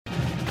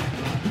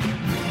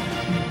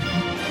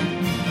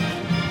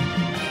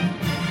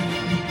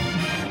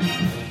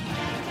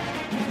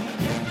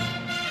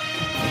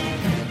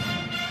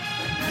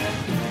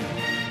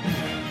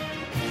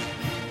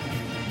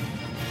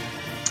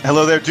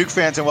Hello there, Duke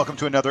fans, and welcome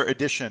to another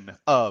edition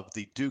of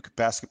the Duke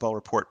Basketball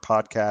Report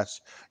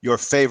podcast, your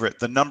favorite,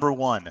 the number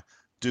one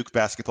Duke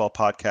basketball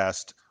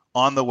podcast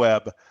on the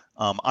web.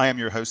 I am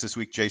your host this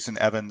week, Jason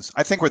Evans.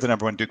 I think we're the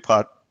number one Duke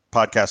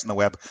podcast on the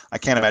web. I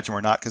can't imagine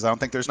we're not, because I don't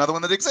think there's another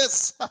one that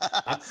exists.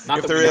 Not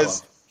if there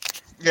is,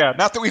 yeah,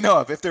 not that we know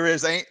of. If there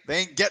is, they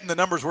ain't getting the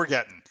numbers we're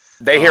getting.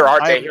 They hear our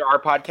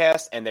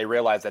podcast and they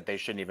realize that they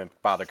shouldn't even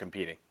bother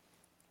competing.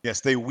 Yes,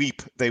 they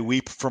weep. They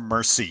weep for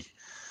mercy.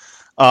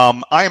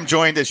 I am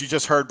joined, as you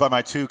just heard, by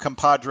my two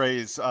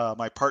compadres,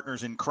 my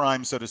partners in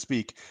crime, so to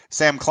speak,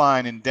 Sam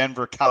Klein in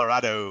Denver,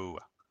 Colorado.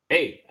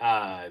 Hey,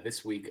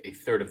 this week, a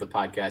third of the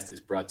podcast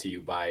is brought to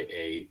you by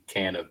a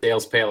can of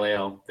Dale's Pale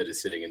Ale that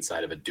is sitting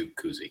inside of a Duke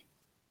koozie.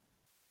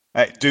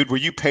 Hey, dude, were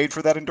you paid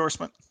for that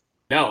endorsement?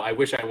 No, I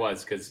wish I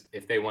was, because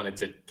if they wanted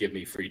to give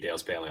me free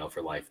Dale's Pale Ale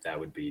for life, that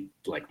would be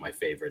like my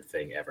favorite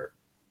thing ever.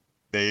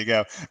 There you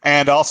go.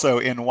 And also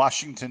in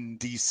Washington,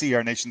 D.C.,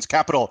 our nation's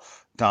capital,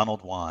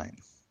 Donald Wine.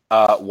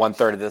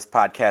 1/3 of this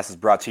podcast is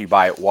brought to you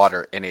by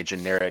water in a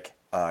generic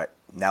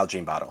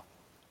Nalgene bottle.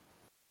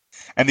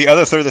 And the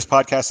other third of this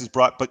podcast is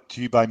brought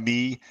to you by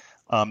me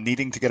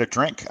needing to get a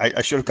drink.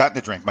 I should have gotten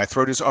a drink. My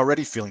throat is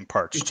already feeling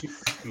parched.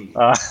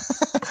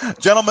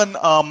 Gentlemen,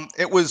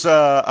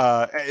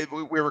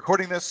 we're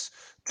recording this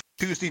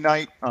Tuesday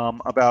night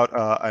about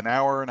an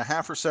hour and a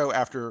half or so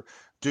after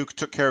Duke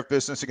took care of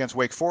business against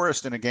Wake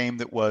Forest in a game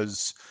that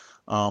was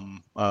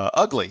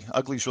ugly.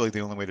 Ugly is really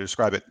the only way to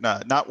describe it.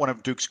 Not one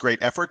of Duke's great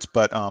efforts,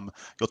 but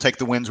you'll take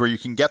the wins where you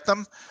can get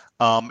them.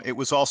 It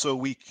was also a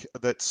week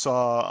that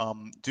saw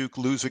Duke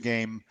lose a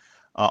game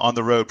on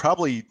the road.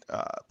 Probably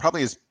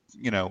is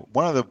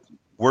one of the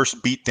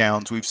worst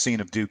beatdowns we've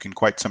seen of Duke in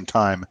quite some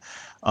time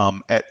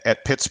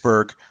at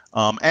Pittsburgh,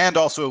 and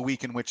also a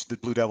week in which the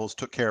Blue Devils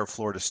took care of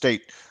Florida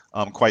State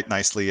quite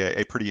nicely.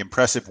 A pretty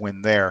impressive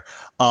win there.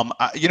 Donald,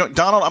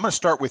 I'm going to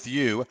start with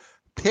you.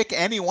 Pick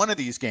any one of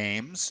these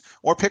games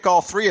or pick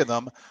all three of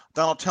them.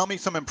 Donald, tell me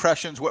some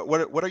impressions.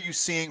 What are you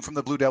seeing from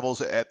the Blue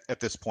Devils at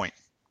this point?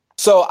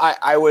 So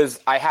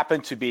I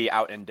happened to be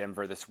out in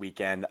Denver this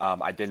weekend.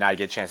 I did not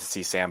get a chance to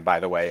see Sam, by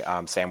the way.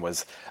 Sam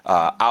was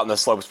out in the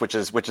slopes, which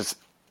is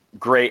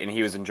great, and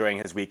he was enjoying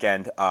his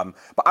weekend. But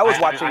I was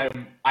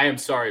watching. I am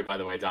sorry, by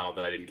the way, Donald,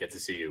 that I didn't get to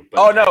see you.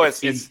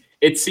 But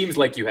it seems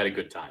like you had a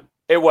good time.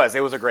 It was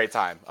a great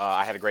time.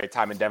 I had a great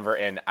time in Denver,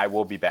 and I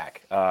will be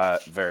back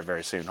very,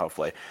 very soon,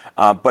 hopefully.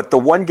 But the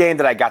one game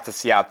that I got to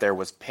see out there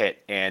was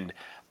Pitt, and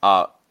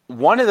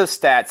one of the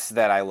stats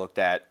that I looked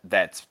at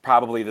that's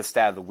probably the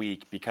stat of the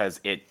week because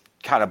it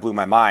kind of blew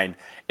my mind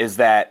is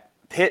that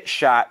Pitt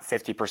shot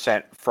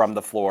 50% from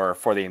the floor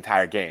for the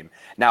entire game.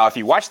 Now, if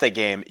you watch that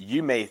game,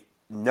 you may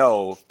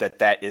know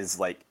that is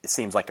it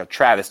seems like a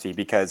travesty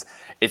because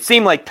it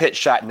seemed like Pitt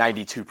shot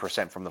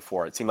 92% from the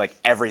floor. It seemed like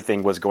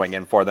everything was going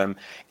in for them,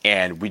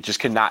 and we just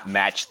could not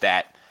match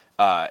that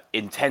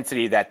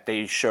intensity that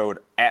they showed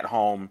at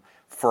home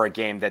for a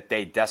game that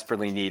they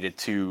desperately needed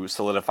to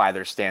solidify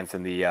their stance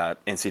in the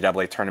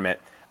NCAA tournament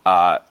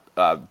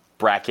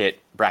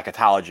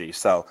bracketology.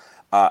 So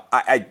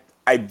I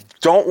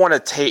don't want to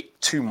take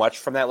too much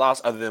from that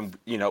loss other than,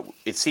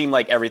 it seemed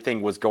like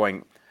everything was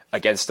going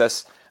against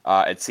us.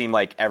 It seemed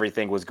like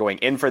everything was going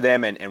in for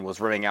them and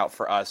was rimming out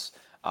for us.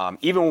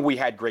 Even when we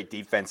had great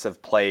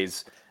defensive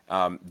plays,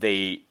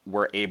 they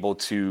were able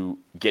to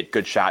get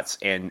good shots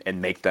and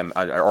make them,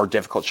 or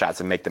difficult shots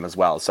and make them as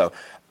well. So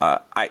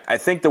I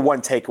think the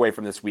one takeaway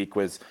from this week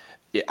was,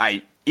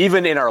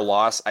 even in our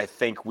loss, I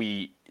think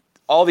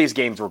all these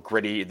games were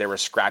gritty. They were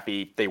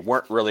scrappy. They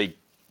weren't really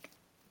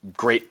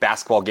great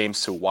basketball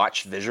games to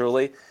watch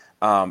visually.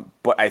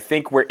 But I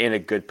think we're in a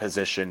good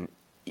position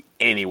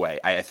anyway.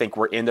 I think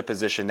we're in the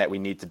position that we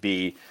need to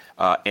be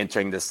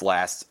entering this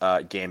last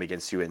game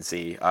against UNC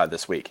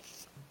this week.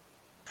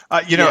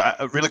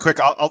 Really quick,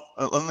 I'll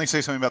let me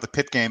say something about the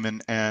Pitt game,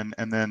 and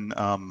then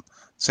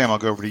Sam, I'll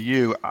go over to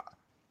you.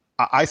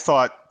 I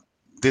thought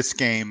this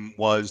game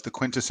was the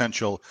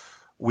quintessential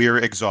we're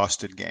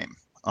exhausted game,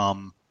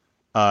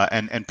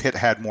 and Pitt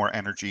had more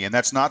energy, and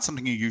that's not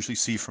something you usually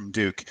see from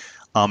Duke.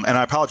 And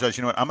I apologize.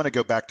 You know what? I'm going to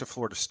go back to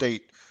Florida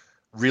State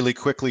really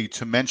quickly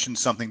to mention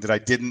something that I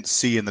didn't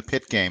see in the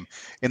Pitt game.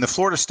 In the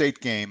Florida State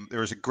game, there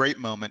was a great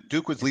moment.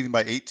 Duke was leading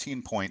by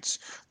 18 points.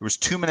 There was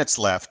 2 minutes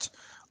left.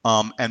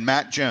 And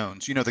Matt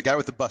Jones, the guy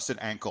with the busted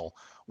ankle,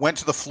 went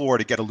to the floor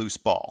to get a loose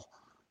ball.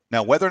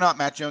 Now, whether or not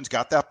Matt Jones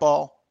got that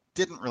ball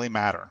didn't really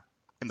matter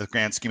in the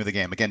grand scheme of the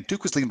game. Again,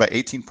 Duke was leading by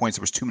 18 points.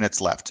 There was 2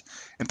 minutes left.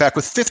 In fact,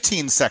 with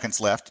 15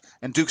 seconds left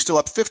and Duke still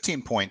up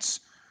 15 points,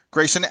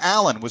 Grayson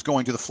Allen was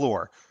going to the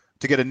floor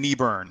to get a knee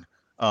burn,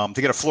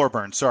 to get a floor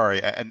burn,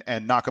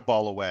 and knock a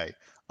ball away.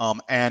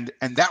 And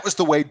that was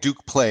the way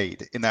Duke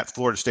played in that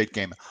Florida State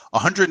game,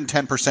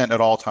 110%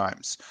 at all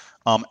times.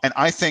 And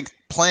I think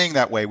playing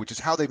that way, which is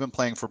how they've been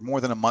playing for more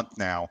than a month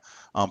now,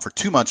 for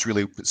 2 months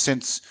really,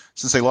 since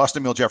they lost to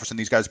Emil Jefferson,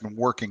 these guys have been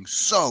working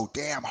so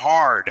damn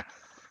hard.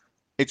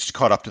 It just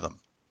caught up to them,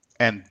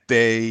 and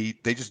they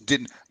just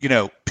didn't.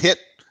 Pitt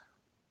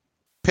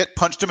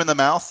punched them in the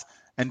mouth,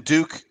 and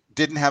Duke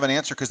didn't have an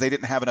answer because they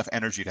didn't have enough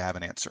energy to have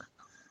an answer.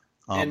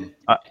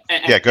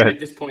 Yeah, go ahead. At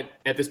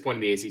this point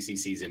in the ACC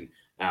season,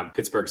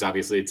 Pittsburgh's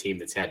obviously a team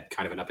that's had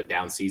kind of an up and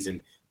down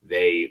season.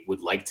 They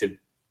would like to,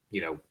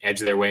 edge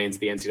their way into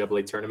the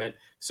NCAA tournament.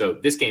 So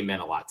this game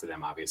meant a lot to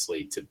them,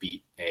 obviously, to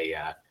beat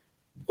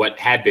what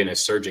had been a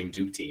surging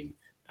Duke team,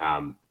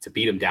 to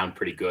beat them down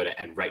pretty good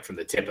and right from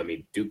the tip. I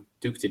mean, Duke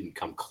didn't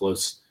come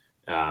close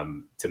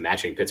to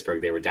matching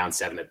Pittsburgh. They were down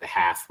 7 at the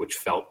half, which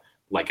felt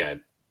like a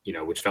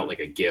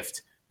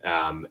gift.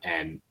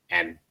 And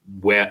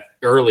where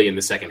early in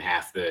the second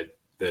half, the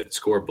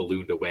score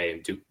ballooned away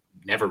and Duke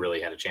never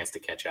really had a chance to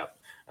catch up.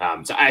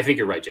 So I think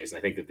you're right, Jason.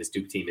 I think that this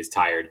Duke team is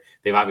tired.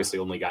 They've obviously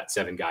only got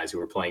 7 guys who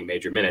are playing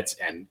major minutes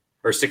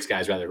or 6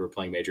 guys rather who are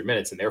playing major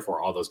minutes. And therefore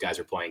all those guys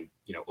are playing,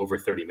 over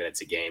 30 minutes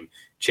a game.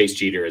 Chase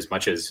Jeter, as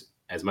much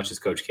as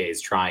Coach K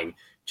is trying,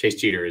 Chase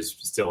Jeter is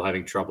still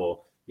having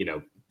trouble,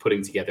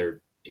 putting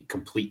together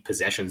complete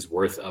possessions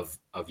worth of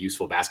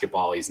useful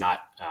basketball. He's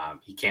not,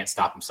 he can't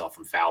stop himself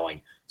from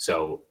fouling.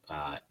 So,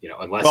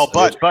 unless. Well,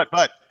 but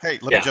hey,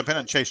 let me jump in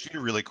on Chase Jeter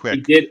really quick.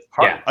 He did.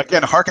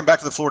 Again, harken back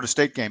to the Florida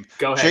State game.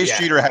 Go ahead. Chase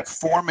Jeter had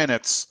 4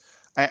 minutes.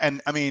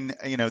 And I mean,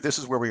 this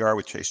is where we are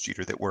with Chase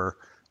Jeter, that we're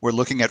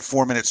looking at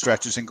 4-minute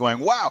stretches and going,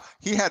 wow,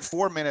 he had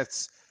 4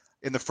 minutes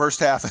in the first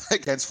half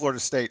against Florida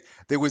State.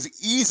 That was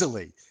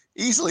easily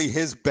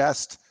his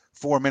best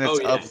 4 minutes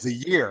of the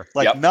year.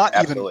 Not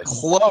absolutely. Even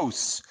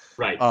close.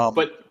 Right.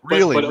 But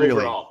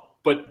overall,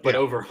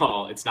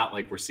 overall, it's not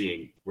like we're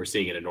seeing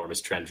an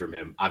enormous trend from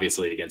him.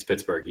 Obviously, against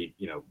Pittsburgh, he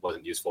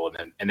wasn't useful,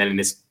 and then in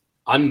this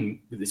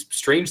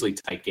strangely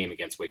tight game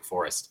against Wake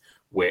Forest,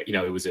 where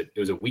it was a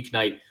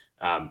weeknight.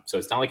 So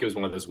it's not like it was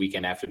one of those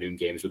weekend afternoon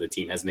games where the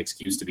team has an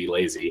excuse to be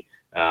lazy.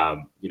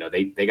 They know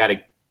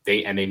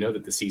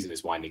that the season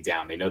is winding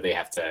down. They know they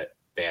have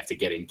to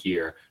get in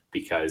gear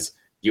because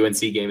UNC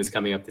game is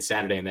coming up this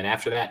Saturday, and then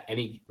after that,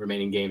 any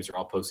remaining games are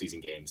all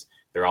postseason games.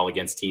 They're all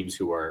against teams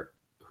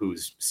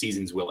whose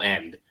seasons will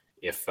end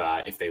if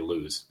they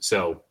lose.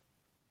 So,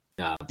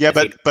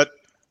 but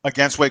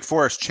against Wake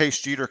Forest,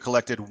 Chase Jeter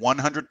collected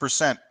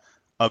 100%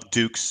 of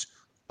Duke's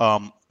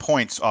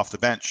points off the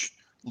bench.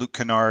 Luke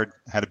Kennard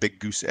had a big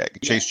goose egg.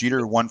 Chase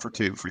Jeter 1 for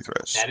 2 free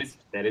throws.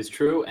 That is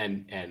true,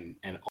 and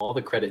all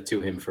the credit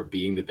to him for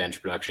being the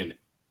bench production.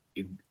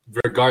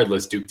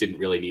 Regardless, Duke didn't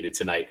really need it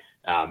tonight.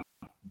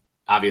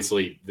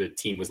 Obviously, the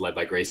team was led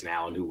by Grayson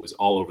Allen, who was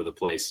all over the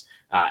place.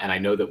 And I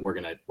know that we're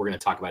gonna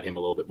talk about him a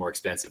little bit more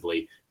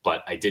extensively,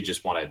 but I did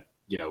just want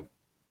to,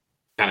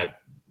 kind of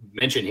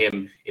mention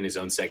him in his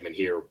own segment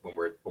here when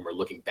we're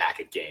looking back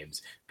at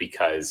games,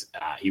 because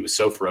he was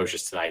so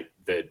ferocious tonight.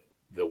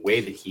 The way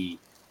that he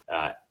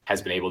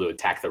has been able to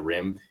attack the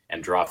rim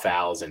and draw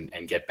fouls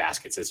and get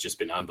baskets has just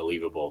been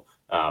unbelievable.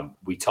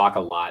 We talk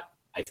a lot,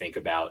 I think,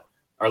 about,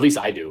 or at least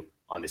I do,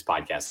 on this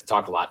podcast,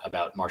 talk a lot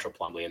about Marshall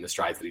Plumlee and the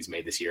strides that he's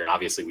made this year. And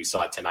obviously we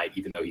saw it tonight,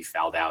 even though he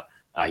fouled out,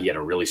 he had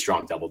a really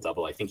strong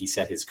double-double. I think he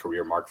set his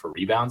career mark for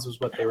rebounds, was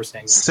what they were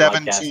saying.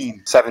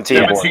 17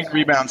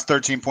 rebounds,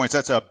 13 points.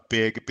 That's a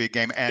big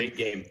game. And big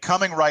game.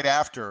 Coming right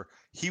after,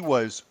 he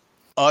was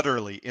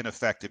utterly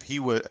ineffective.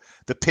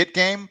 The Pitt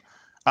game.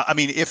 I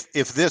mean, if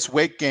this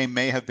Wake game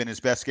may have been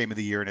his best game of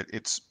the year, and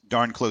it's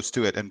darn close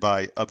to it, and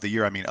by of the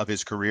year, I mean of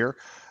his career,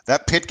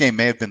 that Pitt game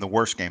may have been the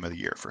worst game of the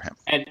year for him.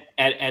 And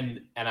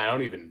I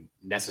don't even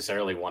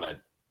necessarily want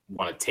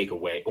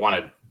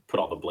to put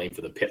all the blame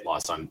for the Pitt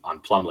loss on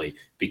Plumlee,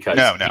 because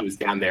he was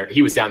down there.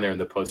 He was down there in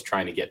the post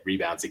trying to get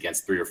rebounds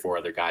against 3 or 4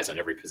 other guys on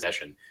every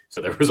possession. So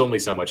there was only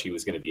so much he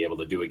was going to be able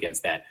to do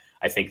against that.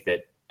 I think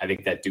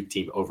that Duke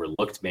team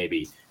overlooked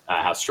maybe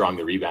how strong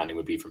the rebounding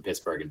would be from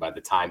Pittsburgh, and by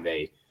the time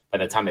they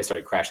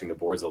started crashing the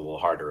boards a little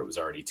harder, it was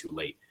already too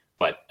late.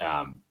 But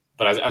I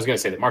was going to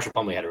say that Marshall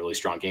Plumlee had a really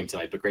strong game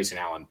tonight, but Grayson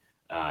Allen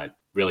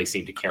really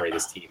seemed to carry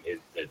this team.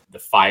 The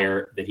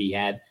fire that he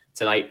had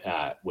tonight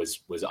was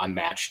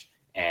unmatched,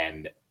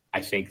 and I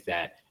think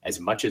that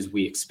as much as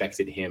we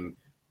expected him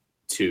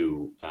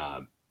to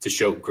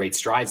show great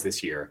strides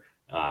this year,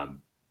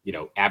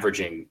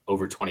 averaging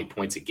over 20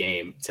 points a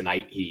game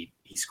tonight, he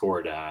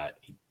scored.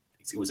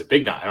 It was a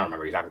big number. I don't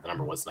remember exactly what the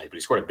number was tonight, but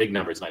he scored a big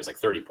number tonight. It was like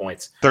 30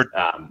 points.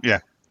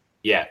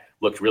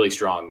 Looked really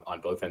strong on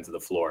both ends of the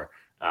floor.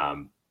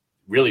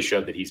 Really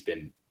showed that he's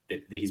been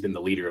the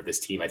leader of this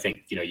team. I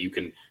think you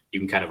can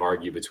kind of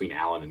argue between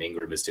Allen and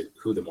Ingram as to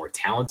who the more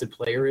talented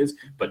player is,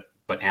 but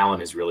Allen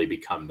has really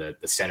become the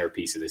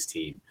centerpiece of this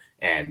team,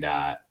 and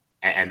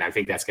I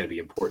think that's going to be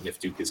important if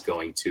Duke is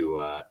going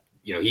to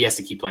he has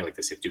to keep playing like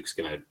this if Duke's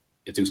going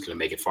to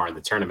make it far in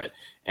the tournament.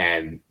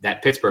 And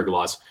that Pittsburgh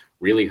loss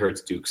really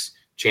hurts Duke's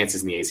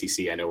chances in the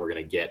ACC. I know we're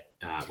going to get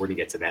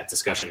to that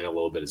discussion in a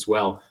little bit as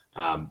well.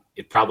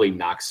 It probably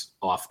knocks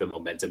off the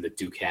momentum that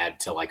Duke had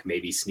to like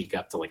maybe sneak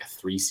up to like a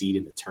 3 seed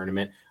in the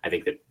tournament. I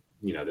think that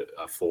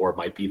a 4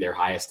 might be their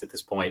highest at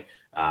this point.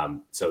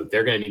 So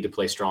they're going to need to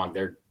play strong.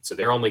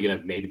 They're only going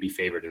to maybe be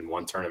favored in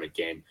one tournament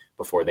game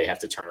before they have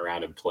to turn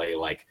around and play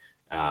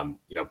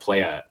play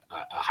a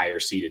higher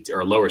seeded or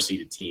a lower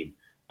seeded team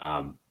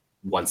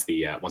once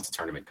the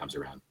tournament comes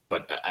around.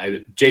 But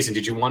Jason,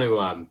 did you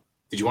want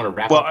Did you want to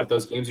wrap up with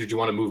those games, or do you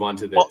want to move on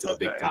to the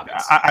big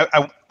topics?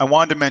 I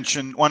wanted to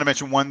mention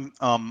one.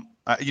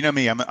 You know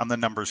me, I'm the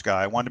numbers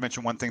guy. I wanted to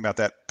mention one thing about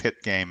that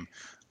Pitt game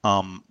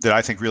that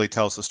I think really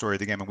tells the story of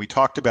the game. And we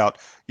talked about,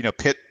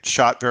 Pitt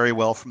shot very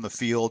well from the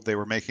field. They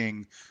were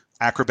making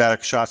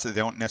acrobatic shots that they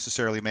don't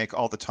necessarily make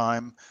all the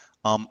time.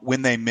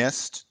 When they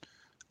missed,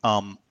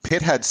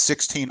 Pitt had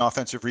 16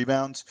 offensive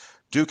rebounds.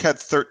 Duke had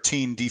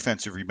 13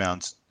 defensive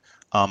rebounds.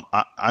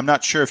 I'm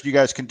not sure if you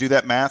guys can do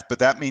that math, but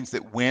that means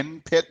that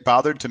when Pitt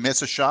bothered to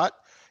miss a shot,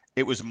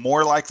 it was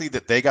more likely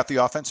that they got the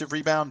offensive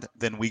rebound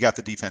than we got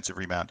the defensive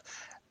rebound.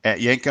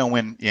 You ain't gonna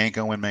win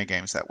many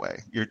games that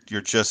way.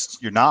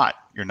 You're not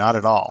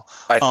at all.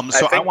 I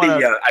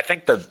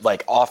think the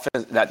like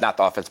offense, not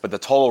the offense, but the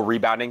total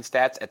rebounding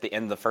stats at the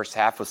end of the first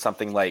half was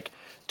something like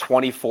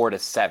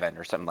 24-7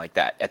 or something like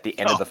that at the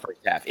end of the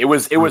first half. It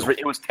was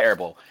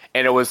terrible,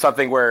 and it was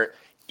something where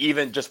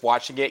even just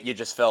watching it, you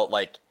just felt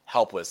like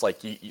helpless.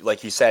 Like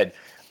you said,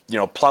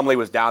 Plumlee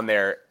was down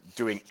there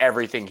doing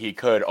everything he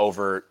could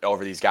over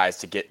these guys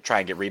to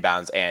try and get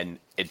rebounds, and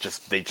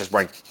they just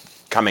weren't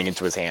coming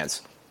into his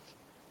hands.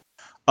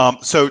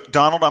 So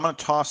Donald, I'm going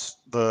to toss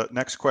the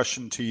next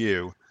question to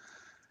you,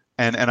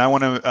 and I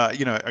want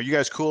to, are you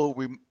guys cool?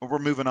 We're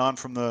moving on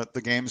from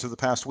the games of the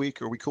past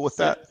week. Are we cool with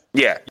that?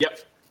 Yeah. Yep.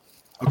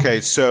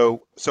 Okay,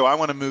 so I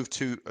want to move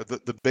to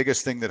the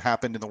biggest thing that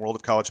happened in the world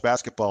of college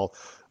basketball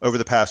over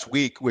the past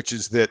week, which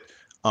is that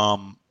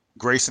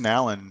Grayson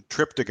Allen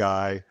tripped a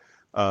guy,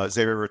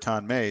 Xavier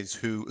Rattan-Mays,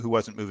 who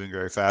wasn't moving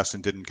very fast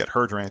and didn't get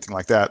hurt or anything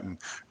like that, and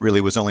really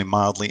was only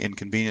mildly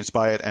inconvenienced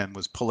by it, and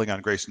was pulling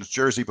on Grayson's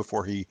jersey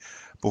before he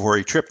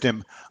tripped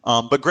him.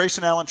 But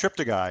Grayson Allen tripped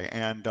a guy,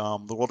 and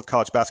the world of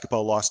college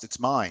basketball lost its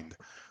mind,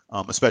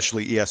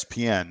 especially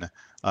ESPN.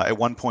 At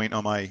one point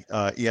on my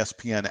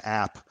ESPN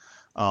app,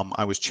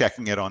 I was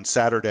checking it on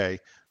Saturday,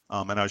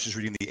 and I was just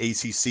reading the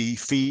ACC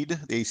feed,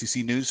 the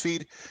ACC news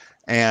feed,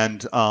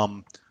 and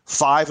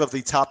 5 of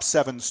the top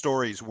 7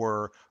 stories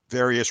were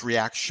various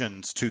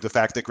reactions to the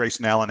fact that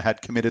Grayson Allen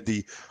had committed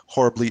the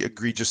horribly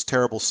egregious,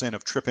 terrible sin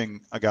of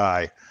tripping a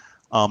guy.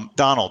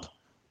 Donald,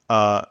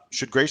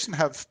 should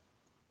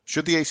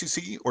the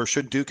ACC or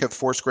should Duke have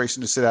forced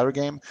Grayson to sit out a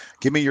game?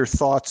 Give me your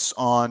thoughts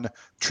on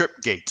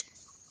Tripgate.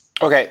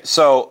 Okay,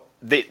 so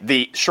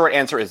the short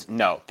answer is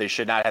no. They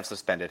should not have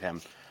suspended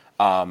him.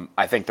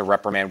 I think the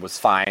reprimand was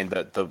fine.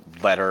 The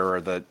letter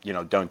or the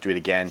don't do it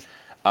again.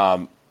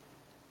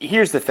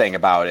 Here's the thing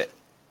about it.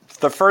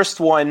 The first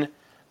one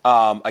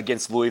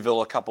against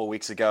Louisville a couple of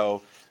weeks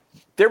ago,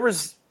 there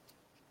was,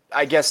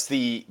 I guess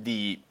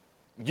you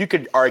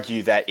could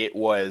argue that it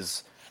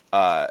was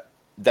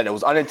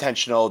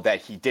unintentional,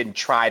 that he didn't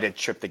try to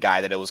trip the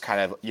guy, that it was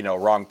kind of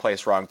wrong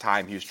place, wrong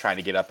time. He was trying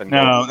to get up and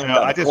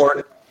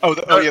the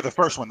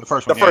first one. The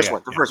first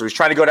one. He's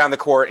trying to go down the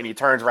court and he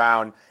turns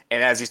around,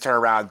 and as he's turning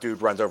around, dude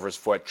runs over his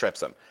foot,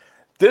 trips him.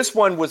 This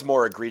one was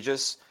more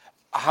egregious.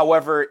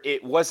 However,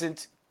 it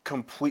wasn't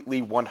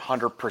completely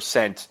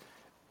 100%.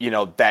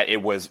 That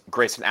it was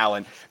Grayson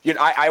Allen.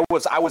 I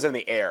was in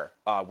the air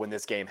when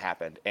this game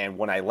happened, and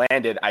when I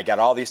landed, I got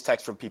all these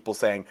texts from people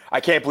saying, "I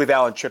can't believe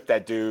Allen tripped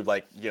that dude.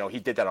 Like, he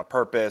did that on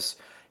purpose."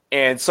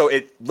 And so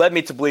it led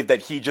me to believe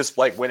that he just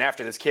went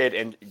after this kid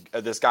and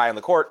this guy on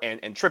the court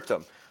and tripped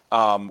him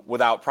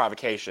without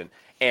provocation.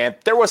 And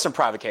there was some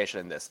provocation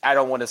in this. I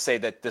don't want to say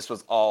that this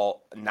was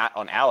all not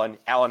on Allen.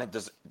 Allen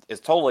is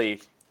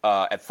totally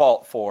at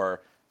fault for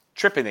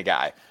tripping the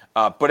guy,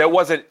 but it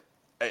wasn't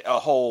a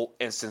whole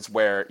instance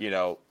where,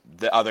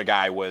 the other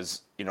guy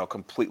was,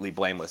 completely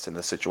blameless in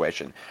this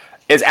situation.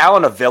 Is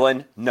Allen a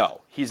villain? No,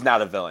 he's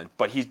not a villain,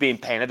 but he's being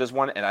painted as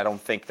one, and I don't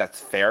think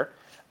that's fair.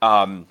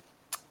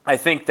 I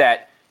think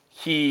that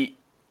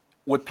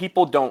what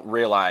people don't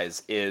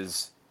realize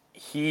is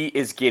he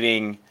is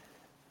getting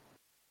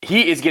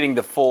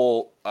the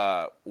full,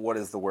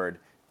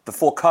 the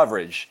full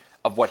coverage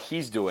of what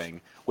he's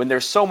doing when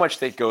there's so much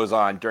that goes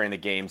on during the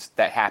games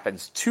that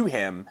happens to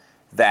him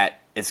that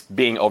is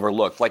being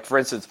overlooked. Like, for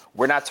instance,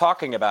 we're not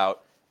talking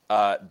about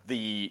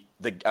the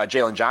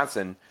Jalen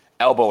Johnson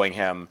elbowing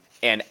him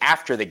and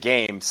after the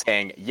game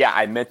saying, "Yeah,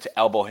 I meant to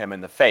elbow him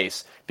in the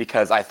face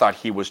because I thought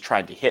he was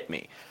trying to hit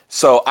me."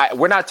 So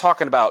we're not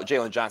talking about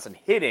Jalen Johnson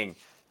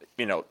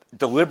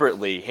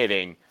deliberately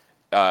hitting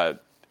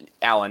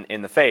Allen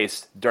in the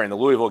face during the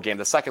Louisville game,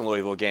 the second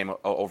Louisville game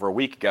over a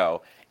week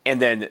ago,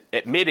 and then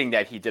admitting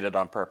that he did it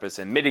on purpose,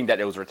 admitting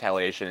that it was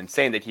retaliation, and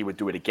saying that he would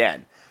do it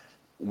again.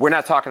 We're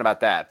not talking about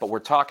that, but we're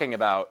talking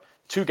about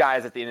 2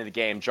 guys at the end of the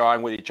game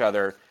jawing with each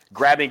other,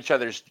 grabbing each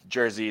other's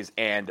jerseys,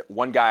 and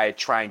one guy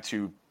trying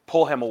to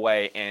pull him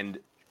away and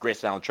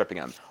Grayson Allen tripping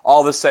him.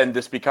 All of a sudden,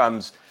 this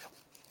becomes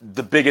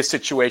the biggest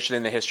situation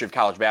in the history of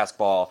college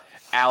basketball.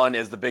 Allen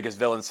is the biggest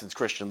villain since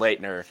Christian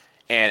Laettner,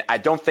 and I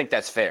don't think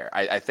that's fair.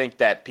 I think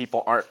that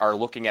people are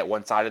looking at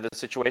one side of the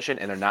situation,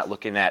 and they're not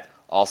looking at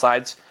all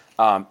sides.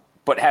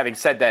 But having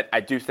said that, I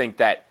do think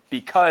that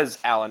because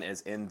Allen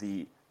is in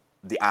the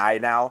eye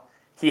now,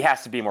 he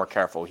has to be more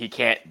careful. He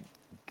can't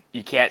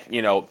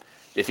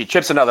if he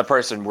chips another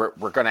person, we're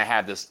going to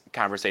have this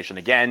conversation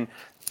again.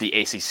 The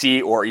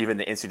ACC or even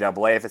the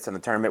NCAA, if it's in the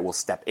tournament, will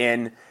step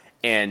in,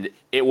 and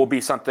it will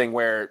be something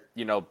where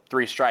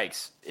 3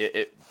 strikes,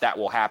 that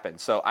will happen.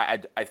 So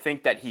I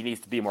think that he needs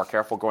to be more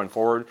careful going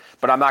forward.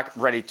 But I'm not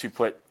ready to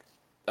put.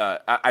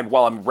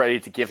 While I'm ready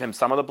to give him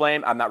some of the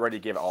blame, I'm not ready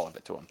to give all of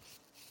it to him.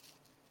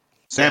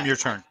 Sam, your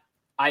turn.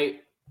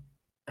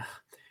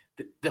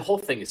 The whole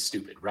thing is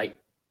stupid, right?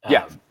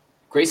 Yeah.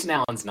 Grayson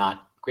Allen's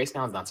not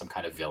some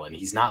kind of villain.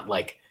 He's not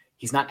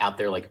out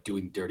there like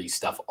doing dirty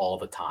stuff all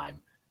the time.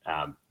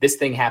 This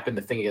thing happened.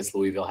 The thing against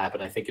Louisville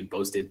happened. I think in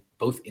both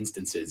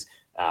instances,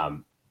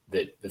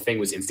 the thing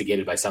was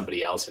instigated by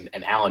somebody else,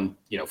 and Allen,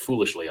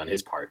 foolishly on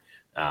his part,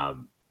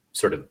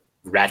 sort of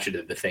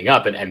ratcheted the thing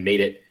up and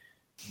made it,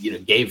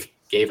 gave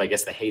I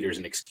guess the haters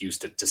an excuse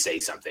to say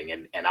something.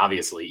 And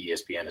obviously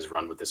ESPN has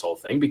run with this whole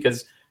thing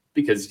because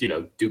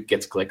Duke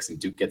gets clicks and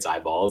Duke gets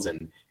eyeballs,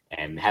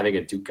 and having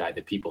a Duke guy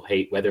that people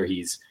hate, whether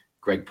he's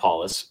Greg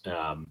Paulus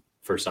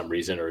for some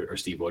reason or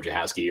Steve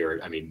Wojciechowski,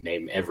 or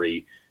name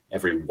every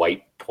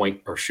white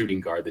point or shooting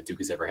guard that Duke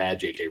has ever had,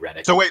 JJ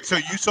Redick. So wait, so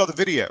you saw the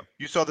video?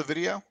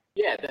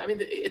 Yeah,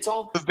 it's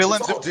all the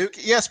villains of Duke.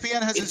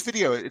 ESPN has this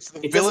video. It's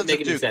the villains of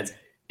Duke.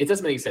 It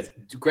doesn't make any sense.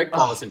 Greg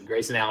Paulus and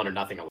Grayson Allen are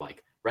nothing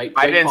alike, right?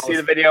 I didn't see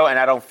the video, and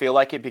I don't feel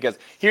like it, because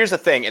here's the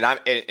thing,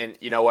 and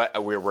you know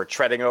what? We're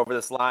treading over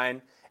this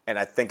line, and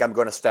I think I'm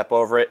going to step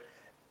over it.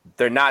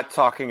 They're not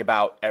talking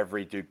about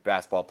every Duke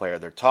basketball player.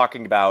 They're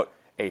talking about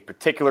a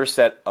particular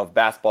set of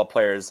basketball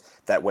players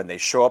that when they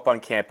show up on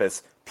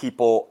campus,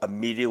 people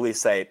immediately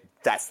say,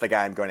 that's the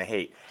guy I'm going to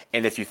hate.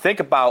 And if you think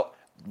about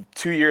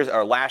 2 years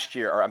or last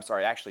year, or I'm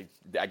sorry, actually,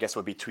 I guess it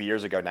would be 2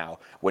 years ago now,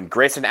 when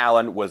Grayson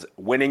Allen was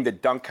winning the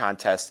dunk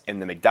contest in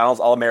the McDonald's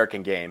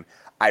All-American game,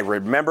 I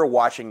remember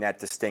watching that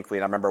distinctly,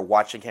 and I remember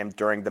watching him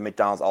during the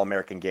McDonald's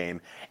All-American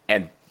game,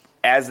 and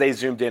as they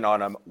zoomed in on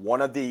him,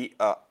 one of the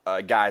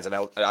guys, and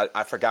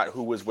I forgot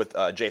who was with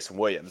Jason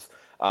Williams,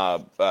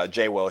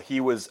 Jay Will, he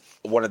was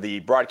one of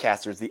the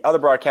broadcasters. The other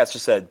broadcaster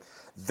said,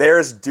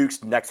 there's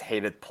Duke's next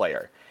hated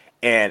player.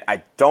 And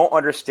I don't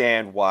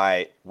understand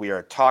why we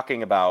are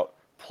talking about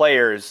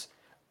players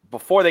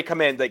before they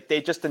come in. Like, they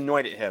just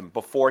anointed him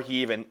before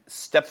he even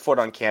stepped foot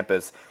on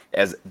campus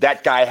as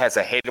that guy has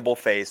a hateable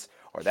face,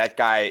 or that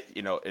guy,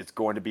 is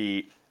going to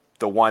be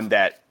the one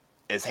that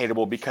is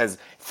hateable, because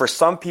for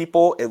some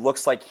people it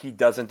looks like he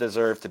doesn't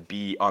deserve to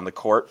be on the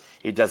court.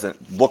 He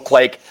doesn't look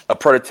like a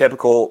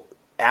prototypical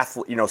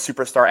athlete,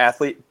 superstar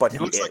athlete, but he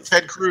looks like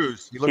Ted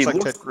Cruz.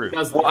 Ted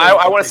Cruz. Well,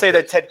 I want to say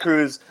that Ted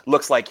Cruz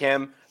looks like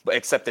him, but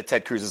except that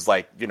Ted Cruz is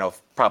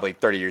probably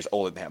 30 years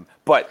older than him.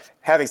 But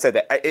having said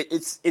that,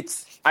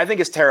 I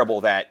think it's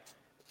terrible that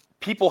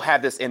people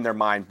have this in their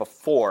mind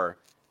before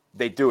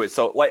they do it.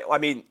 So,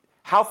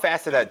 how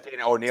fast did that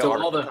Dana O'Neal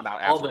article come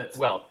out afterwards?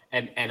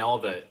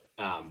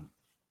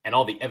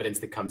 All the evidence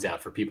that comes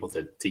out for people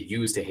to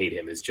use to hate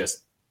him is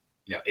just,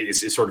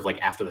 it's sort of like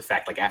after the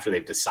fact, like after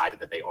they've decided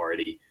that they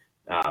already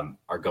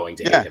are going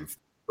to hate him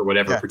for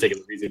whatever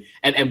particular reason.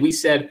 And we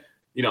said,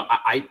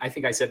 I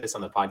think I said this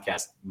on the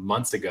podcast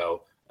months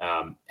ago,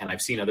 and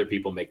I've seen other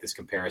people make this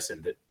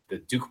comparison, that the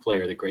Duke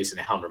player that Grayson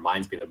Allen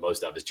reminds me the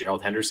most of is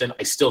Gerald Henderson.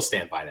 I still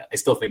stand by that. I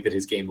still think that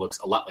his game looks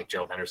a lot like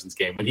Gerald Henderson's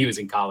game when he was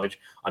in college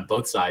on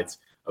both sides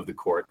of the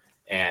court.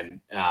 And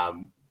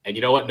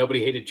you know what?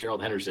 Nobody hated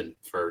Gerald Henderson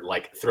for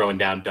throwing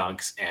down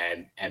dunks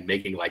and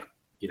making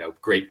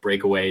great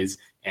breakaways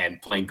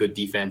and playing good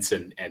defense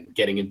and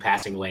getting in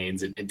passing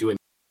lanes and doing.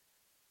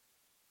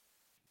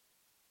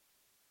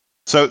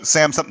 So,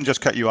 Sam, something just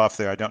cut you off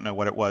there. I don't know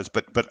what it was,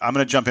 but I'm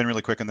going to jump in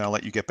really quick, and then I'll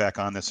let you get back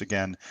on this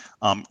again,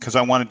 because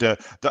I wanted to.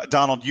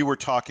 Donald, you were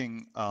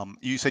talking.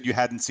 You said you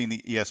hadn't seen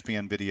the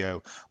ESPN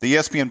video. The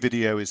ESPN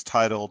video is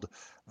titled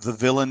 "The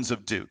Villains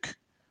of Duke."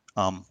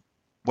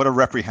 What a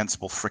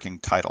reprehensible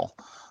freaking title!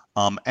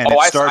 And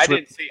it starts I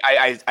didn't see.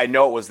 I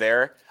know it was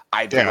there.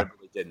 I literally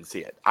didn't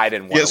see it. I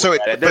didn't want to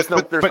look at it. There's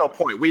no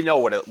point. We know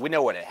what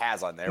it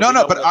has on there.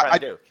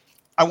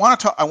 I want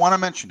to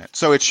mention it.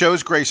 So it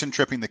shows Grayson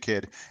tripping the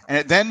kid, and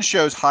it then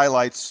shows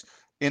highlights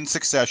in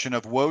succession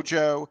of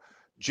Wojo,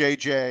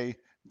 JJ,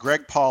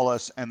 Greg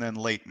Paulus, and then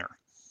Leitner.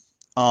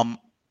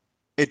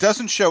 It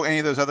doesn't show any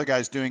of those other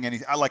guys doing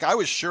anything. I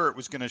was sure it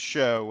was going to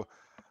show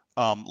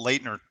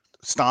Leitner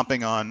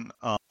stomping on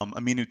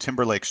Aminu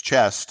Timberlake's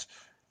chest.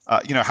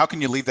 How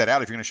can you leave that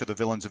out if you're going to show the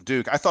villains of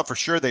Duke? I thought for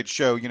sure they'd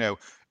show,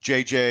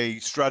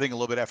 JJ strutting a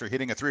little bit after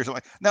hitting a three or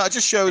something. No, it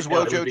just shows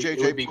Wojo,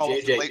 JJ,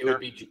 Paulus,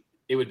 Leitner.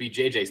 It would be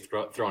JJ's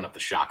throwing up the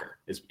shocker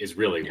is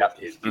really what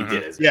he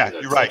did.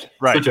 You're right.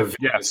 Such a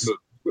yes.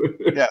 move.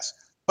 Yes.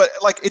 But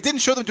it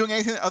didn't show them doing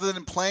anything other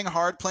than playing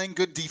hard, playing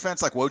good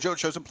defense. Like Wojo, it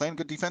shows them playing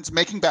good defense,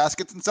 making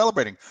baskets and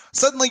celebrating.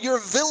 Suddenly you're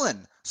a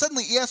villain.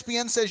 Suddenly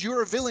ESPN says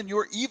you're a villain.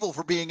 You're evil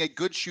for being a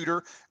good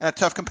shooter and a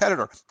tough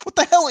competitor. What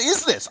the hell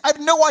is this? I have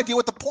no idea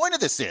what the point of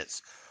this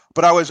is.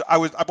 But I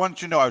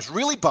wanted you to know I was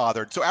really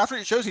bothered. So after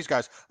it shows these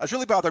guys, I was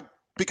really bothered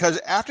because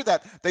after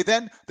that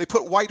they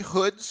put white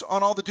hoods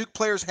on all the Duke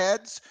players'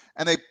 heads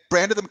and they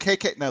branded them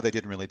KK. No, they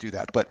didn't really do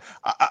that, but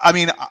I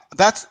mean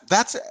that's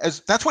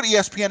what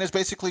ESPN is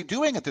basically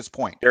doing at this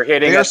point. You're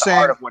hitting at the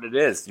heart of what it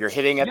is. You're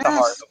hitting at the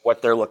heart of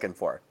what they're looking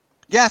for.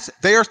 Yes,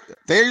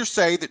 they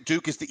say that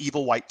Duke is the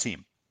evil white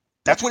team.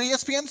 That's what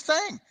ESPN's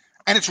saying,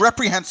 and it's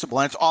reprehensible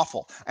and it's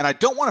awful. And I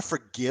don't want to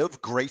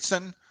forgive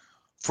Grayson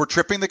for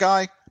tripping the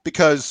guy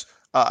because.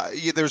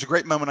 There's a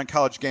great moment on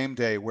College Game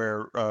Day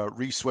where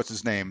Reese, what's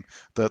his name,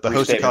 the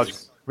host of College,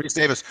 Reese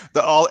Davis,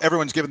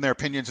 everyone's giving their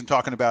opinions and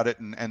talking about it,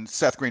 and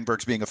Seth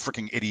Greenberg's being a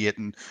freaking idiot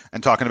and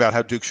talking about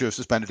how Duke should have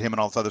suspended him and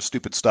all this other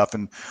stupid stuff.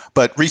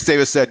 But Reese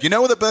Davis said, you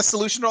know what the best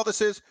solution to all this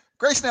is?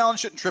 Grayson Allen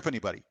shouldn't trip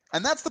anybody,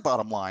 and that's the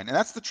bottom line, and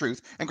that's the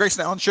truth. And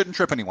Grayson Allen shouldn't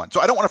trip anyone. So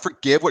I don't want to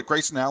forgive what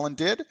Grayson Allen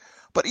did,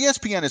 but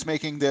ESPN is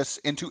making this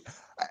into.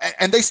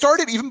 And they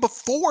started even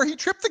before he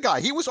tripped the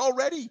guy. They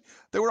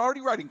were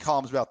already writing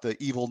columns about the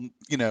evil,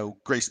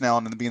 Grayson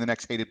Allen and being the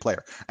next hated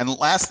player. And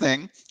last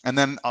thing, and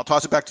then I'll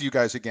toss it back to you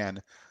guys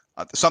again.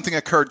 Something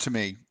occurred to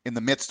me in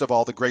the midst of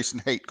all the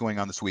Grayson hate going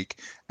on this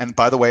week. And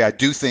by the way, I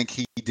do think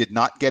he did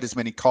not get as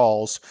many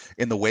calls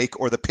in the Wake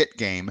or the Pitt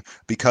game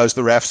because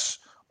the refs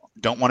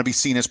don't want to be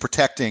seen as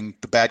protecting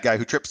the bad guy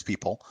who trips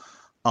people.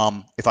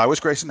 If I was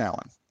Grayson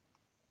Allen,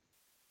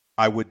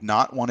 I would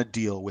not want to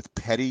deal with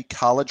petty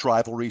college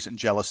rivalries and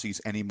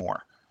jealousies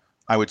anymore.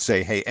 I would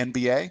say, hey,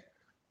 NBA,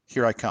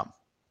 here I come.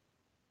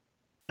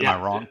 Am I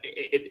wrong?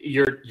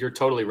 You're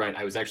totally right.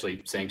 I was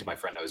actually saying to my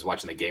friend I was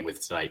watching the game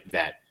with tonight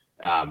that,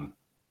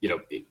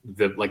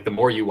 the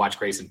more you watch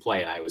Grayson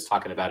play, and I was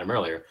talking about him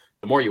earlier,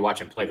 the more you watch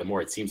him play, the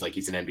more it seems like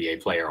he's an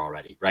NBA player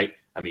already, right?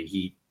 I mean,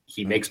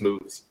 he makes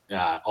moves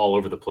all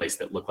over the place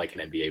that look like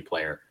an NBA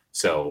player.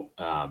 So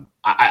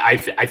I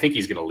think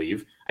he's going to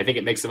leave. I think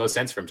it makes the most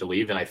sense for him to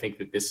leave, and I think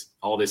that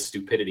all this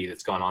stupidity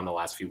that's gone on the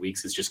last few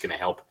weeks is just going to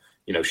help,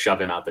 shove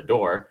him out the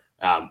door.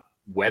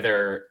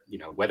 Whether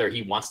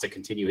he wants to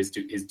continue his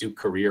Duke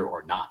career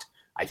or not,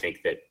 I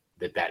think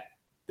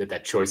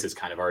that choice has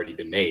kind of already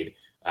been made.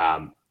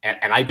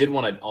 And I did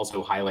want to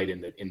also highlight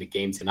in the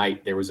game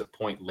tonight, there was a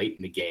point late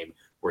in the game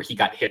where he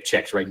got hip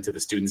checked right into the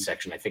student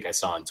section. I think I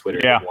saw on Twitter.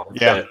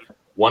 Yeah.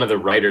 One of the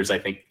writers, I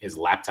think his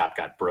laptop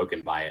got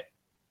broken by it.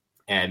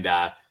 And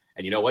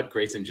you know what?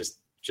 Grayson just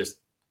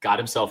got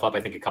himself up.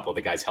 I think a couple of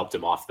the guys helped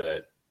him off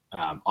the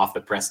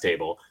press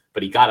table,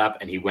 but he got up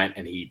and he went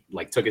and he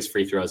took his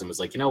free throws and was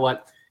like, you know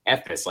what?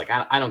 F this.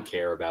 I don't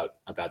care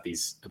about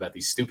these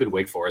stupid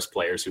Wake Forest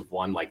players who've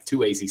won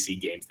 2 ACC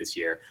games this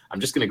year. I'm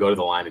just going to go to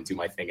the line and do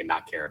my thing and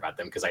not care about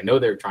them because I know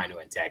they're trying to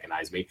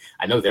antagonize me.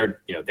 I know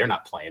they're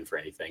not playing for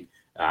anything.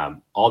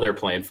 All they're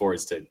playing for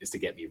is to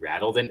get me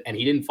rattled, and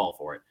he didn't fall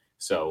for it.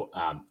 So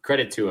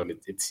credit to him.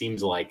 It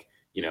seems like,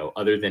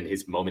 other than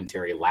his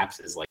momentary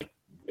lapses,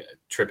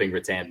 tripping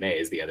Rattan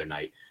Mays the other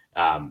night,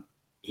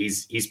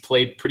 he's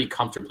played pretty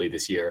comfortably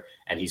this year,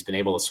 and he's been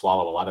able to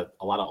swallow a lot of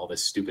all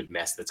this stupid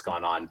mess that's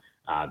gone on.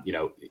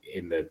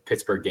 In the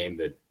Pittsburgh game,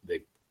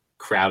 the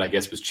crowd, I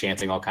guess, was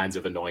chanting all kinds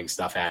of annoying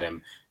stuff at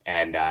him,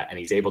 and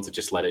he's able to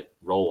just let it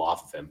roll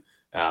off of him.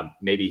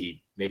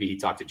 Maybe he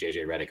talked to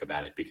JJ Redick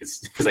about it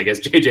because I guess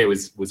JJ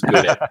was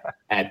good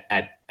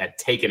at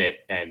taking it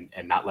and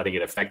not letting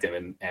it affect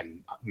him and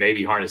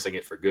maybe harnessing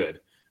it for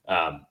good.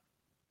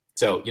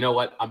 So you know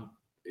what, I'm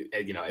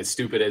as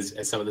stupid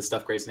as some of the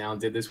stuff Grayson Allen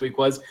did this week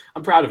was,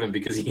 I'm proud of him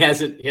because he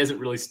hasn't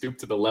really stooped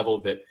to the level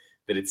that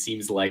it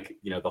seems like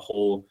the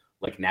whole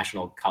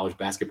national college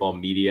basketball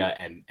media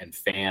and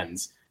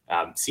fans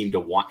seem to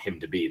want him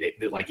to be.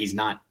 He's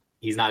not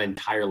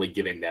entirely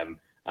giving them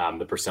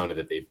the persona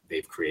that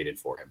they've created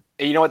for him.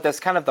 And you know what? That's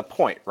kind of the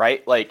point,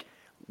 right?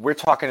 We're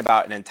talking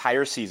about an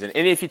entire season.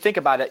 And if you think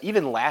about it,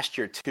 even last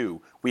year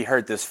too, we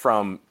heard this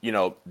from,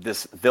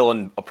 this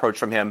villain approach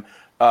from him,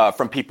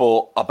 from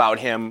people about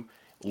him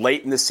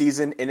late in the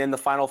season and in the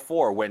Final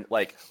Four when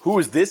who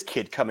is this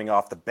kid coming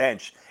off the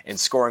bench and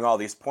scoring all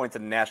these points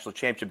in the national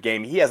championship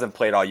game? He hasn't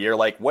played all year.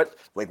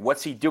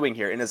 What's he doing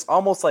here? And it's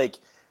almost like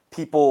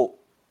people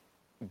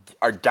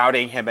are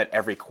doubting him at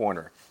every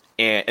corner.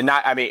 And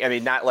not, I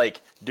mean, not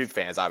like Duke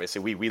fans,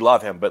 obviously we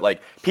love him, but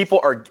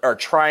people are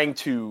trying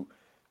to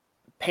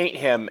paint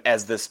him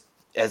as this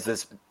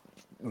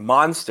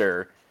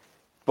monster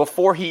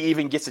before he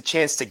even gets a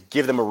chance to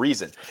give them a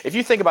reason. If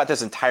you think about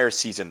this entire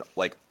season,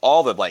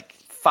 all the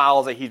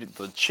fouls that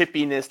the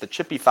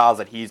chippy fouls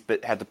that he's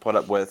had to put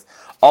up with,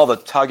 all the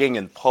tugging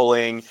and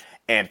pulling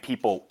and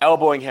people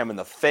elbowing him in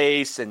the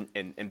face and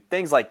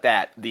things like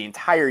that the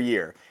entire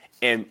year.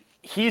 And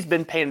he's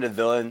been painted a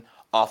villain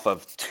off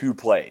of 2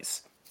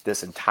 plays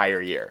this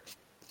entire year.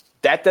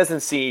 That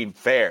doesn't seem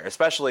fair,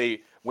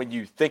 especially when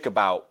you think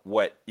about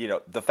what,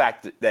 the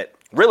fact that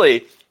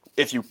really,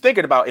 if you're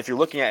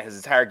looking at his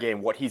entire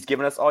game, what he's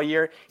given us all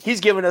year, he's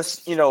given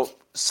us,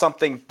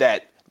 something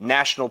that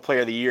National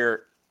Player of the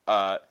Year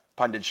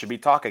pundits should be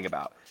talking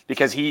about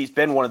because he's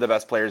been one of the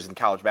best players in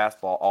college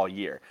basketball all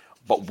year.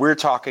 But we're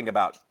talking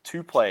about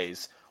 2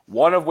 plays,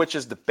 one of which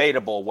is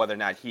debatable whether or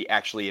not he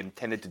actually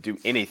intended to do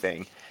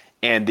anything.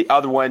 And the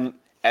other one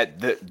at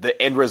the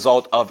end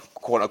result of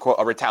quote unquote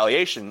a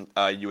retaliation,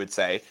 you would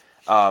say,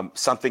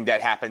 something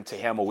that happened to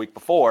him a week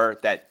before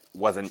that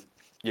wasn't,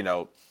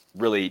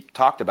 really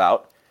talked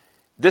about.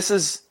 This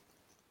is,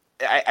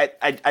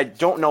 I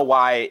don't know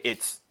why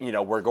it's,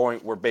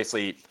 we're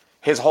basically,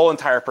 his whole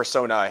entire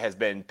persona has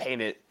been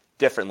painted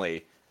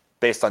differently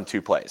based on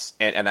 2 plays.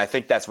 And I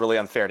think that's really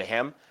unfair to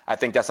him. I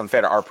think that's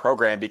unfair to our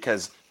program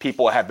because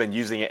people have been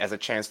using it as a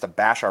chance to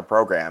bash our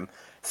program,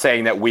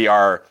 saying that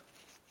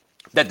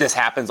that this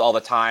happens all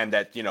the time,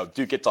 that,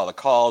 Duke gets all the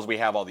calls, we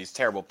have all these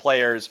terrible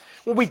players.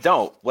 Well, we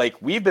don't. Like,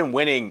 we've been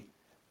winning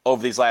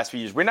over these last few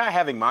years. We're not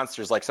having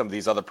monsters like some of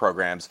these other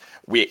programs.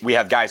 We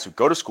have guys who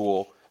go to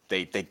school,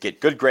 they get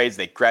good grades,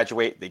 they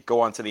graduate, they go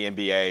on to the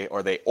NBA,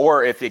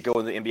 or if they go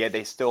in the NBA,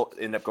 they still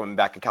end up going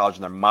back to college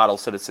and they're model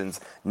citizens,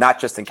 not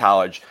just in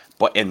college,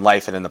 but in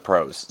life and in the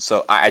pros.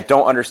 So I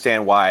don't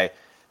understand why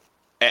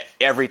at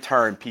every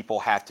turn people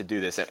have to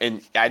do this.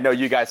 And I know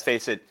you guys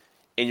face it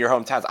in your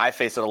hometowns. I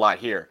face it a lot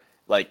here.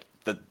 Like,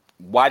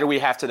 why do we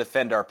have to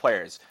defend our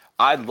players?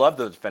 I'd love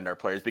to defend our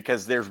players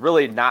because there's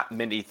really not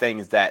many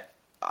things that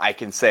I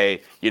can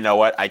say, you know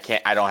what, I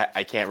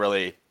can't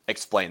really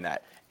explain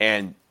that.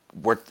 And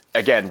we're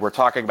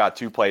talking about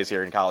 2 plays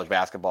here in college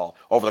basketball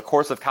over the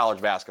course of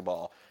college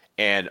basketball.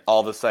 And all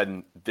of a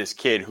sudden, this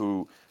kid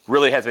who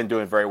really has been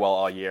doing very well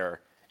all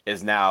year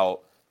is now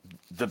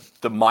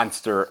the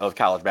monster of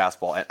college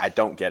basketball. And I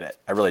don't get it.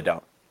 I really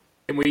don't.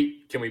 Can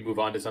we move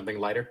on to something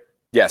lighter?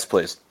 Yes,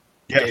 please.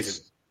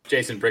 Yes.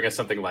 Jason, bring us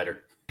something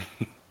lighter.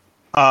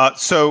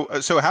 So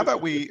how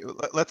about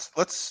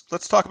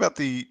let's talk about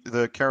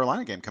the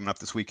Carolina game coming up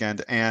this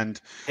weekend. And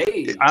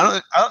hey,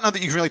 I don't know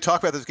that you can really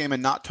talk about this game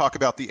and not talk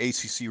about the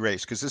ACC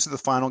race, because this is the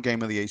final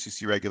game of the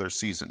ACC regular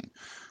season.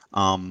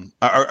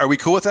 Are we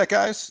cool with that,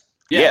 guys?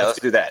 Yeah, let's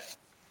do that.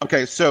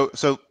 Okay, so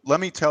let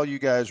me tell you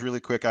guys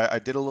really quick. I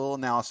did a little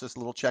analysis, a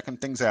little checking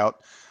things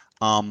out.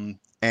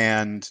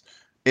 And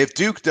if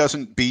Duke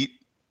doesn't beat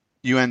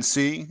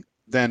UNC,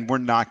 then we're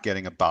not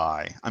getting a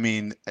bye. I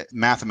mean,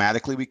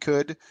 mathematically we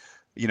could.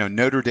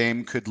 Notre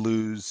Dame could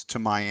lose to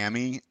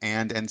Miami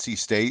and NC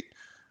State,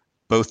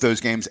 both those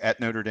games at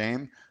Notre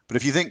Dame. But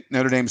if you think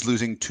Notre Dame's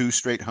losing 2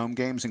 straight home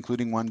games,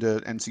 including one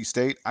to NC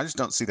State, I just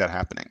don't see that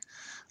happening.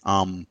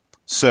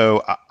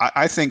 So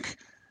I think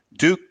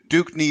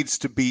Duke needs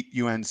to beat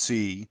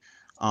UNC,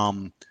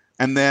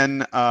 and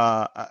then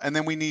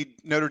we need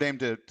Notre Dame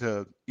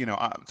to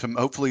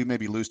hopefully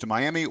maybe lose to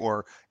Miami,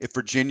 or if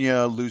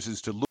Virginia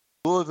loses to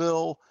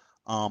Louisville,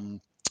 or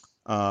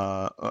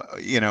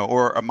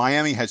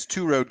Miami has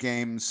 2 road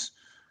games,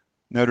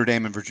 Notre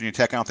Dame and Virginia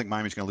Tech. I don't think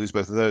Miami's going to lose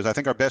both of those. I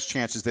think our best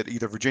chance is that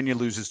either Virginia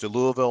loses to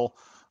Louisville,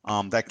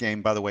 that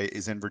game, by the way,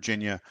 is in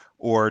Virginia,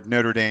 or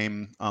Notre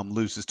Dame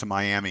loses to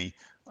Miami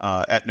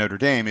at Notre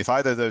Dame. If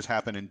either of those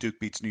happen and Duke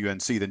beats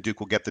UNC, then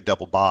Duke will get the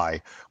double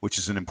bye, which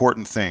is an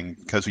important thing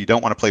because you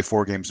don't want to play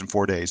 4 games in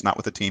 4 days, not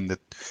with a team that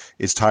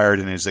is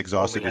tired and is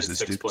exhausted as this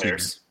Duke team.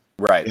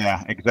 Right.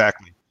 Yeah,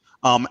 exactly.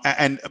 But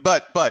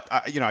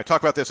I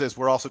talk about this as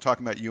we're also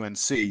talking about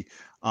UNC.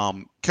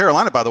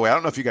 Carolina, by the way, I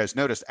don't know if you guys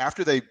noticed,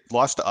 after they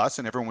lost to us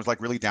and everyone was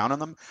like really down on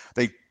them,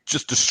 they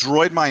just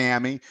destroyed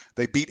Miami.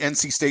 They beat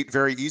NC State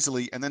very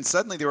easily, and then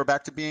suddenly they were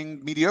back to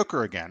being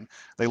mediocre again.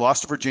 They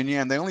lost to Virginia,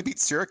 and they only beat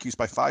Syracuse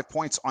by 5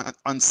 points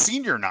on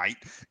senior night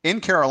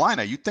in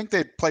Carolina. You'd think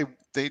they'd play.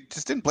 They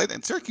just didn't play that.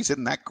 And Syracuse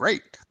isn't that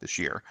great this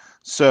year.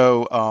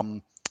 So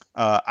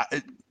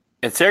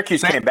and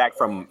Syracuse came back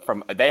from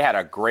they had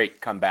a great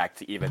comeback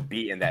to even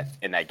be in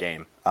that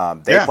game.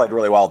 They played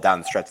really well down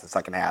the stretch of the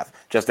second half.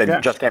 Just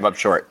came up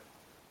short.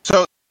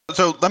 So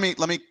let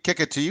me kick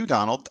it to you,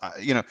 Donald.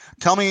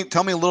 Tell me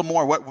a little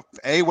more. What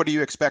are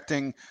you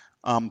expecting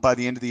by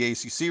the end of the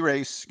ACC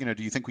race? Do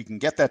you think we can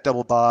get that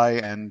double bye?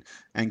 And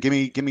give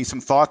me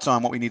some thoughts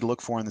on what we need to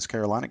look for in this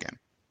Carolina game.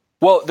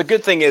 Well, the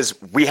good thing is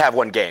we have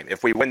one game.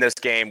 If we win this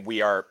game,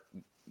 we're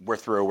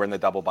through. We're in the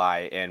double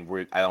bye,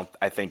 and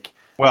I think.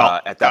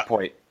 Well, at that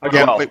point,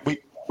 again,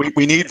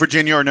 we need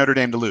Virginia or Notre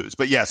Dame to lose.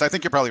 But yes, I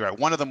think you're probably right.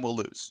 One of them will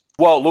lose.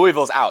 Well,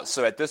 Louisville's out.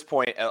 So at this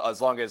point,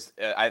 as long as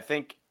I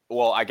think,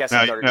 I guess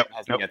Notre Dame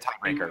has been a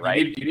tiebreaker,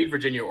 right? You need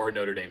Virginia or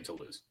Notre Dame to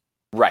lose.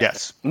 Right.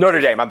 Yes.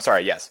 Notre Dame. I'm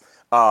sorry. Yes.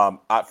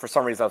 For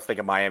some reason, I was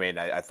thinking Miami, and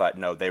I thought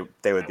no, they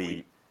would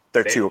be.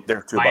 They're two.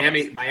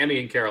 Miami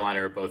and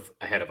Carolina are both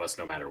ahead of us,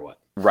 no matter what.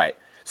 Right.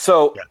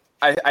 So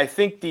I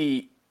think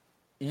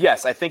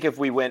Yes, I think if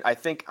we win,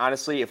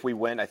 honestly, if we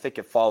win, I think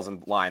it falls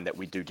in line that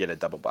we do get a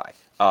double bye.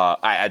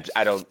 I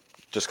don't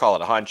just call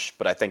it a hunch,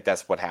 but I think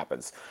that's what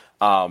happens.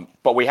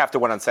 But we have to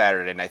win on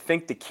Saturday, and I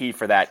think the key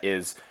for that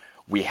is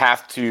we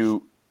have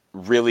to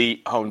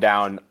really hone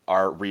down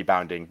our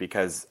rebounding,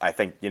 because I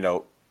think,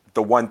 the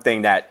one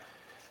thing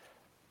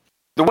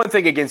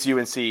against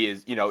UNC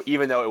is,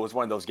 even though it was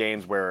one of those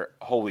games where,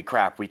 holy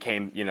crap, we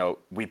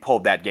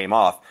pulled that game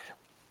off.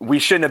 We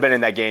shouldn't have been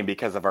in that game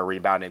because of our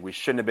rebounding. We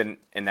shouldn't have been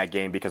in that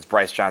game because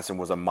Bryce Johnson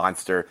was a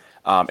monster.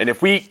 And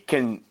if we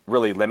can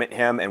really limit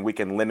him, and we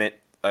can limit,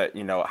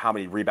 how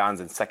many rebounds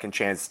and second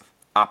chance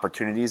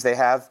opportunities they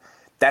have,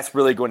 That's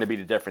really going to be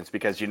the difference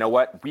because you know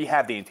what? We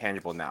have the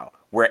intangible now.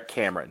 We're at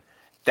Cameron.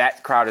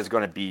 That crowd is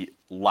going to be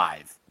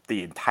live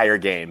the entire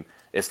game.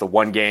 It's the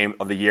one game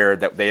of the year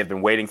that they have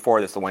been waiting for.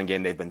 It's the one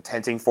game they've been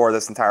tenting for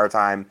this entire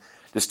time.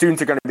 The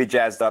students are going to be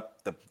jazzed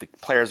up. The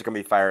players are going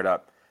to be fired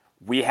up.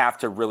 We have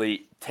to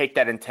really take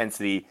that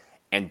intensity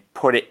and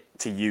put it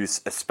to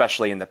use,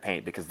 especially in the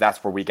paint, because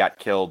that's where we got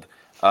killed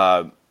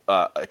a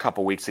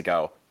couple weeks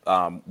ago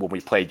when we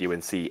played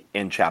UNC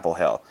in Chapel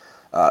Hill.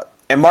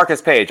 And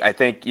Marcus Page, I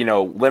think,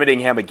 limiting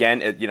him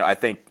again, I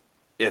think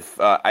if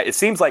it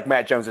seems like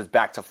Matt Jones is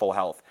back to full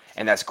health,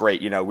 and that's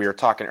great. We were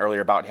talking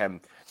earlier about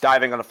him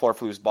diving on the floor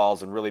for loose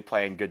balls and really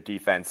playing good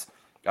defense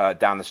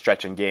down the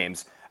stretch in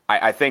games.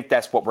 I think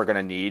that's what we're going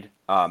to need.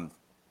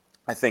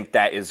 I think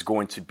that is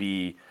going to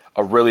be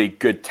a really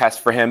good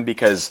test for him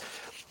because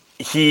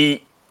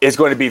he is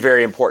going to be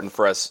very important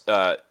for us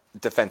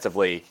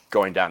defensively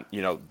going down,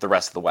 the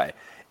rest of the way.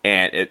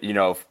 And,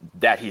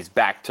 that he's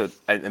back to,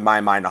 in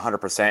my mind,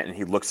 100%, and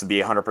he looks to be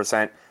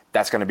 100%,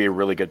 that's going to be a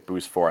really good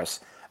boost for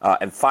us.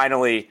 And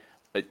finally,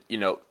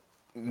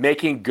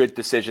 making good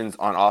decisions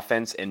on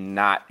offense and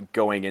not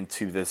going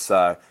into this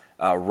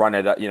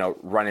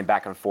running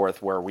back and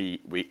forth where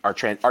our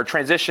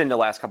transition the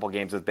last couple of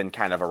games has been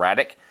kind of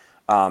erratic,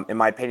 in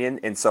my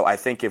opinion. And so I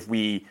think if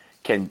we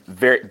can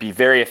be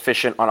very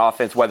efficient on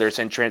offense, whether it's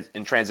in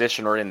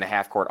transition or in the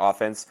half-court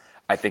offense,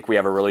 I think we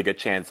have a really good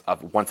chance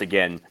of once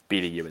again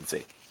beating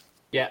UNC.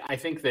 Yeah, I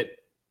think that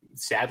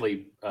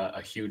sadly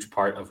a huge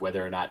part of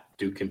whether or not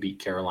Duke can beat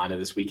Carolina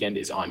this weekend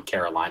is on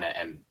Carolina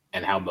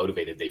and how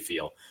motivated they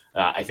feel.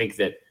 I think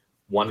that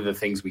one of the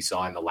things we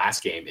saw in the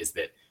last game is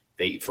that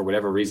they, for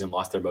whatever reason,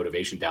 lost their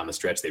motivation down the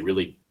stretch. They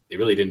really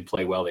didn't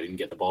play well. They didn't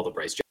get the ball to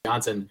Bryce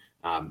Johnson.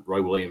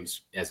 Roy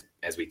Williams, as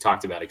we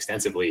talked about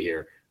extensively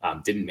here,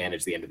 didn't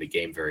manage the end of the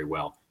game very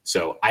well.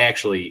 So I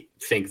actually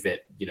think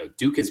that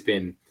Duke has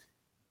been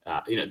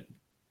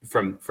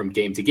from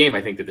game to game,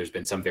 I think that there's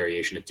been some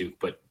variation at Duke,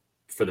 but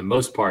for the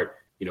most part,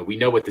 we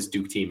know what this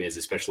Duke team is,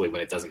 especially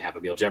when it doesn't have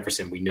Emil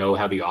Jefferson. We know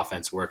how the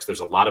offense works. There's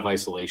a lot of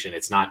isolation.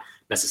 It's not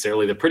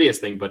necessarily the prettiest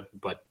thing, but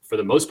for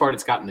the most part,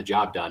 it's gotten the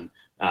job done,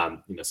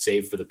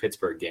 save for the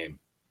Pittsburgh game.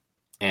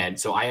 And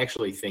so I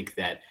actually think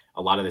that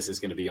a lot of this is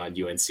going to be on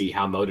UNC.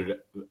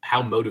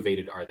 How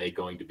motivated are they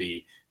going to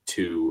be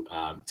to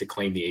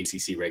claim the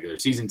ACC regular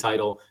season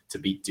title, to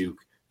beat Duke,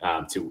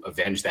 to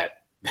avenge that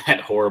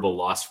horrible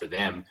loss for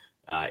them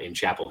in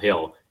Chapel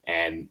Hill.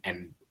 And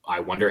I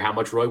wonder how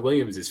much Roy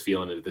Williams is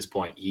feeling it at this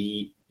point.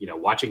 He,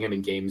 watching him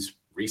in games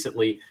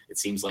recently, it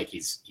seems like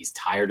he's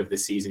tired of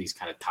this season. He's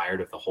kind of tired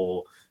of the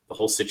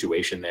whole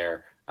situation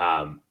there.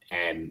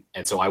 And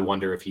so I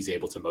wonder if he's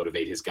able to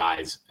motivate his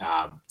guys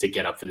to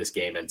get up for this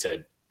game and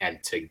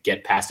to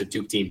get past a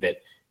Duke team that,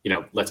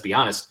 let's be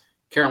honest,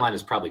 Carolina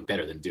is probably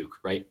better than Duke,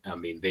 right? I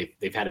mean,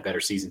 they've had a better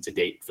season to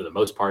date for the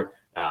most part.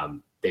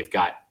 They've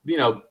got,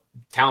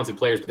 talented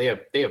players, but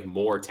they have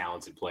more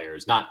talented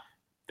players. Not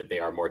that they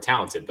are more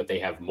talented, but they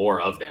have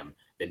more of them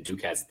than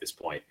Duke has at this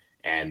point.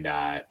 And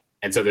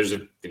so there's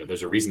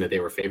a reason that they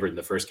were favored in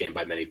the first game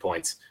by many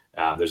points.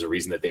 There's a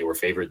reason that they were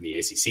favored in the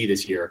ACC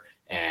this year.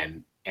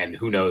 And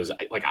who knows?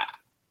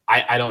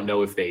 I don't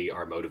know if they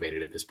are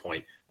motivated at this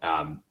point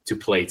to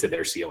play to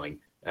their ceiling,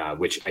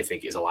 which I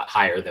think is a lot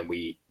higher than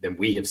we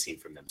have seen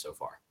from them so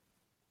far.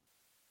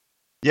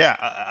 Yeah,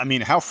 I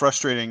mean, how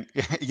frustrating,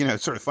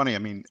 it's sort of funny. I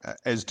mean,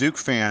 as Duke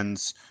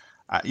fans,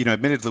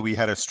 admittedly, we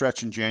had a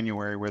stretch in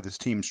January where this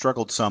team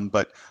struggled some,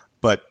 but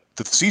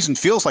the season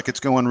feels like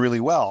it's going really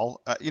well.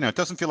 It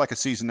doesn't feel like a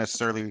season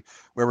necessarily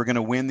where we're going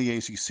to win the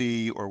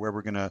ACC or where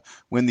we're going to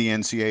win the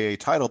NCAA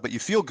title, but you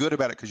feel good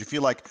about it because you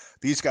feel like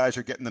these guys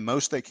are getting the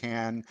most they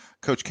can.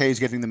 Coach K is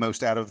getting the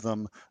most out of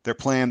them. They're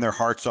playing their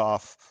hearts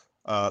off.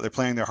 They're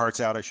playing their hearts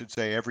out, I should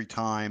say, every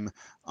time.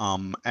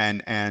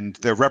 And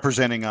they're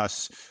representing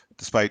us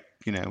despite,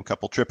 a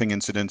couple tripping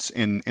incidents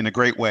in a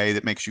great way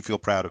that makes you feel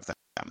proud of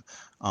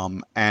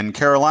them. And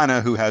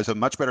Carolina, who has a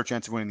much better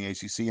chance of winning the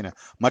ACC and a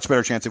much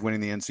better chance of winning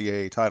the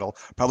NCAA title,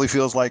 probably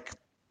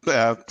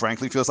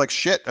frankly feels like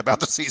shit about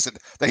the season.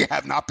 They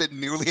have not been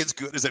nearly as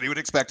good as anyone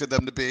expected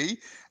them to be.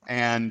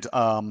 And,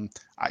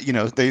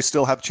 they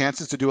still have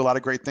chances to do a lot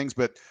of great things,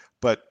 but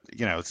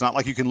it's not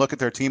like you can look at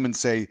their team and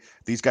say,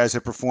 these guys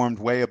have performed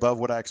way above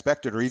what I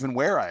expected or even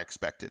where I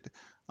expected.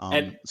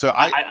 So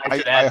I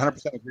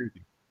 100% agree with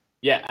you.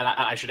 Yeah, and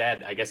I should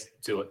add, I guess,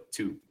 to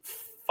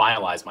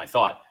finalize my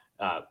thought,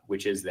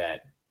 which is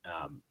that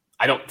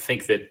I don't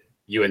think that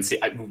UNC.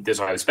 This is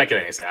what I was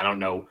speculating. I said I don't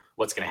know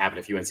what's going to happen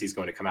if UNC is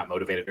going to come out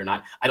motivated or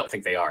not. I don't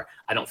think they are.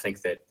 I don't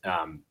think that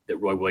that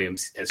Roy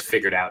Williams has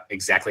figured out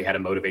exactly how to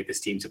motivate this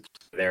team to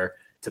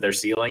their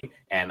ceiling.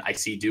 And I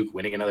see Duke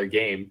winning another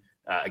game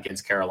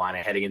against Carolina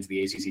heading into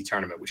the ACC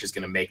tournament, which is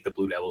going to make the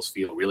Blue Devils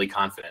feel really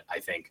confident. I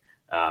think.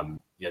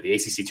 The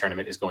ACC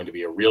tournament is going to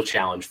be a real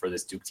challenge for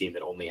this Duke team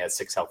that only has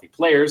 6 healthy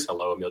players.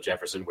 Hello, Emil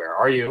Jefferson, where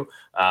are you?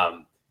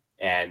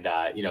 They're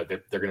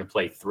going to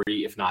play 3,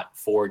 if not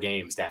 4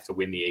 games to have to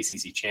win the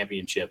ACC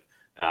championship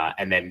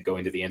and then go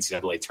into the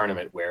NCAA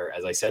tournament where,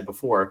 as I said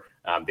before,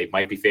 They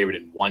might be favored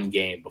in one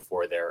game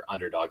before they're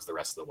underdogs the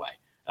rest of the way,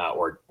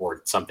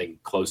 or something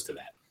close to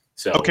that.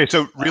 So okay,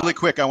 so really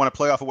quick, I want to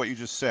play off of what you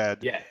just said.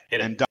 Yeah,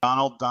 hit it. And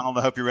Donald,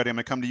 I hope you're ready. I'm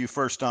going to come to you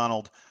first,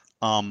 Donald.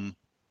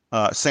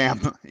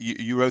 Sam,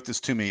 you wrote this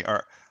to me.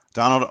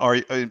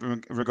 Donald,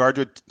 in regard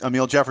to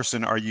Emil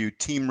Jefferson, are you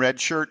team red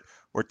shirt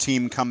or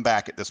team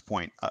comeback at this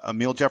point?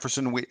 Emil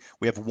Jefferson, we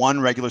have one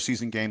regular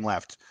season game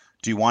left.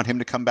 Do you want him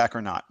to come back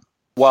or not?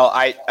 Well,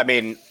 I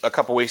mean, a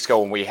couple weeks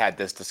ago when we had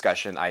this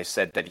discussion, I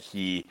said that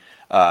he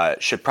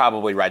should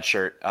probably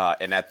redshirt,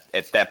 and at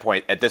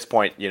this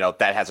point,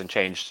 that hasn't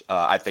changed.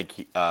 I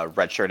think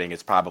redshirting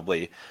is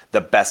probably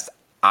the best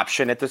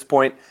option at this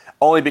point,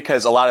 only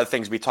because a lot of the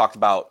things we talked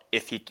about,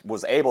 if he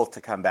was able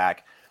to come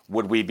back,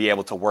 would we be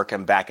able to work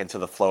him back into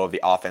the flow of the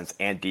offense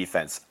and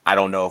defense? I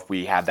don't know if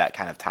we have that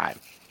kind of time.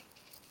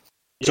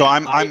 So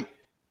I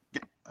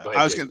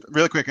was gonna,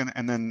 really quick,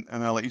 and then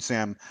I'll let you,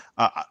 Sam.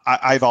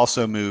 I've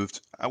also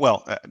moved.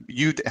 Well,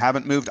 you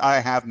haven't moved. I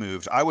have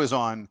moved. I was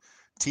on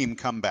team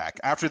comeback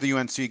after the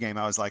UNC game.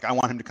 I was like, I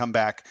want him to come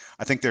back.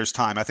 I think there's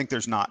time. I think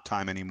there's not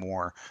time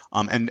anymore.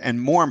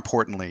 And more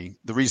importantly,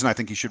 the reason I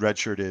think he should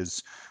redshirt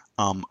is,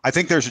 I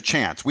think there's a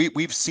chance.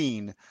 We've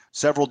seen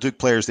several Duke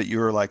players that you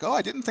were like, oh,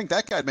 I didn't think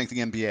that guy'd make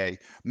the NBA,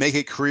 make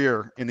a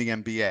career in the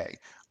NBA.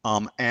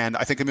 And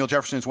I think Emil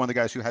Jefferson is one of the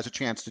guys who has a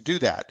chance to do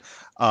that.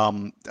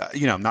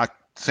 Not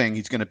saying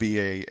he's going to be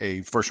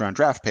a first-round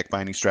draft pick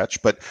by any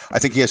stretch, but I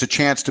think he has a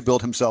chance to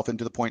build himself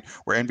into the point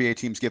where NBA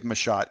teams give him a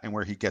shot and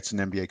where he gets an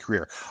NBA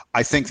career.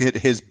 I think that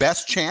his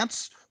best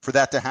chance for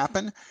that to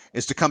happen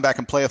is to come back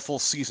and play a full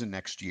season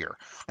next year.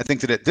 I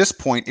think that at this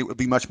point, it would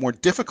be much more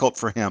difficult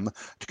for him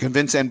to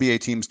convince NBA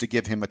teams to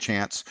give him a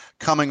chance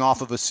coming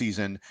off of a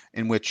season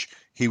in which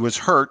he was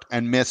hurt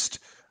and missed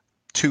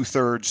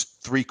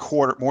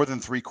more than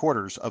three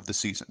quarters of the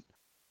season.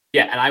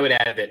 Yeah, and I would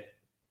add that,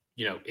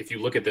 if you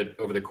look at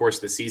over the course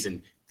of the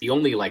season, the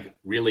only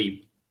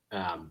really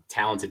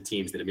talented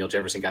teams that Emil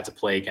Jefferson got to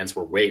play against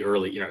were way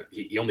early.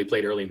 He only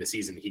played early in the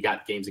season. He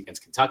got games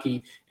against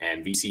Kentucky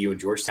and VCU and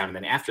Georgetown. And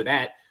then after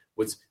that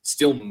was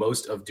still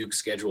most of Duke's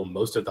schedule,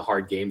 most of the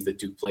hard games that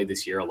Duke played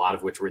this year, a lot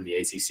of which were in the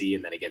ACC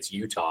and then against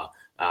Utah.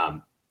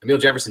 Emil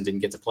Jefferson didn't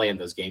get to play in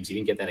those games. He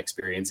didn't get that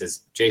experience.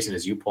 As Jason,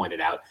 as you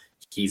pointed out,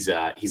 he's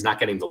not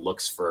getting the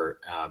looks for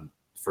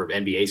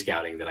NBA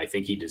scouting that I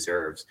think he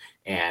deserves.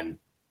 And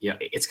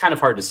it's kind of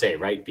hard to say,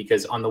 right?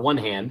 Because on the one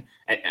hand,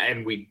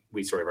 and we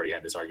sort of already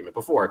had this argument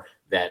before,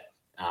 that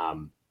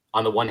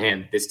on the one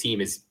hand, this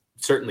team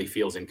certainly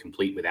feels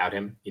incomplete without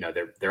him.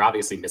 They're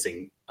obviously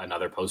missing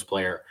another post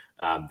player.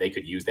 They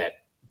could use that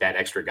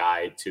extra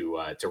guy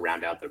to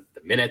round out the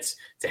minutes,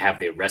 to have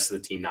the rest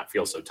of the team not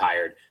feel so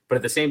tired. But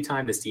at the same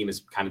time, this team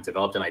has kind of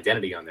developed an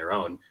identity on their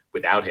own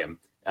without him.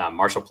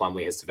 Marshall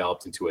Plumlee has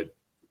developed into a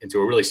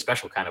really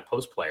special kind of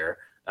post player.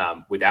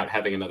 Without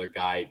having another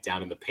guy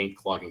down in the paint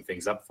clogging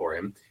things up for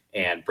him.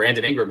 And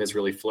Brandon Ingram has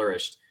really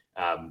flourished,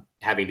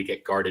 having to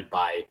get guarded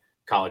by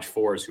college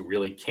fours who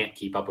really can't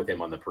keep up with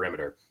him on the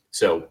perimeter.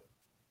 So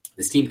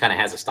this team kind of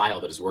has a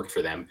style that has worked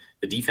for them.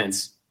 The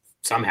defense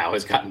somehow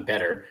has gotten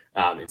better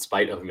in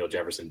spite of Emil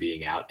Jefferson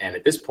being out. And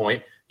at this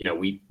point,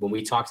 when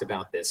we talked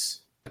about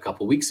this a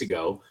couple weeks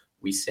ago,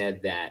 we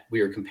said that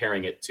we were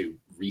comparing it to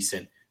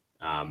recent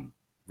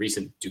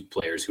Duke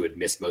players who had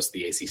missed most of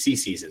the ACC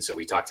season. So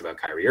we talked about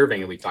Kyrie Irving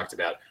and we talked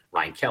about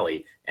Ryan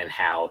Kelly, and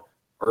how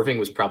Irving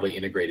was probably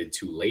integrated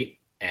too late,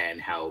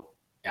 and how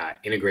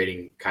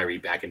integrating Kyrie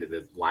back into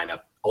the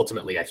lineup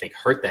ultimately, I think,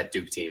 hurt that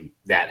Duke team,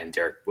 that and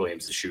Derek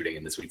Williams' shooting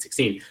in the Sweet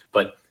 16.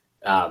 But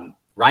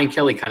Ryan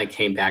Kelly kind of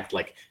came back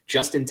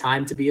just in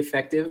time to be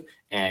effective.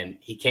 And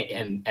he can't,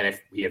 and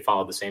if he had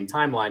followed the same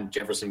timeline,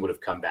 Jefferson would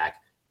have come back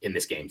in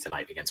this game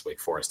tonight against Wake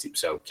Forest.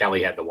 So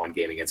Kelly had the one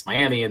game against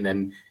Miami and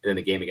then the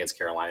game against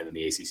Carolina in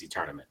the ACC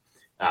tournament.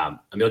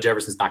 Emil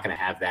Jefferson's not going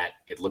to have that.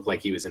 It looked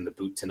like he was in the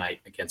boot tonight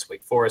against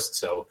Wake Forest.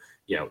 So,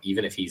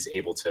 even if he's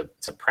able to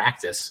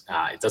practice,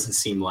 it doesn't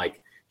seem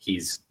like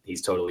he's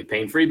totally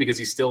pain-free, because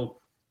he's still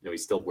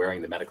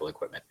wearing the medical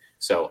equipment.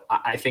 So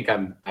I think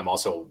I'm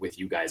also with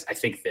you guys. I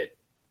think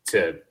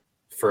that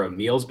for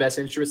Emil's best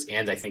interest,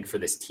 and I think for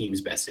this team's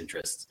best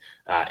interests,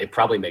 it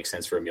probably makes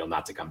sense for Emil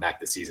not to come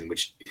back this season,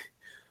 which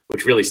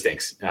really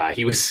stinks.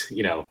 He was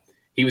going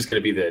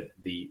to be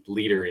the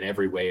leader in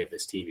every way of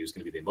this team. He was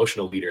going to be the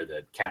emotional leader,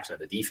 the captain of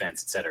the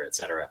defense, et cetera, et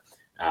cetera.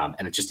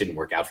 And it just didn't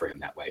work out for him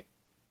that way.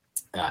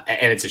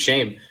 And it's a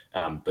shame,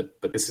 but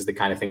this is the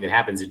kind of thing that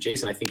happens. And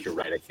Jason, I think you're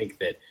right. I think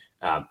that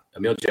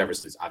Emil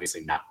Jefferson is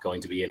obviously not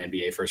going to be an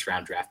NBA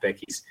first-round draft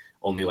pick. He's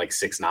only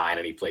 6'9",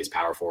 and he plays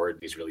power forward.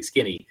 And he's really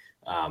skinny.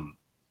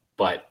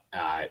 But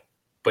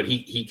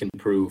he can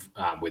prove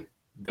with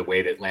the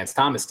way that Lance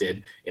Thomas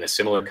did, in a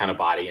similar kind of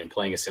body and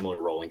playing a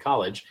similar role in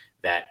college,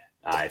 that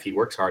if he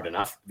works hard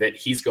enough, that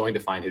he's going to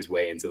find his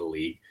way into the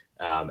league.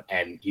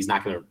 And he's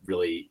not going to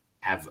really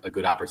have a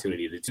good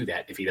opportunity to do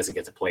that if he doesn't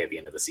get to play at the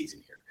end of the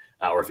season here,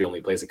 or if he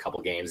only plays a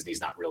couple games and he's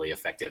not really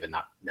effective and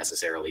not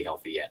necessarily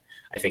healthy yet.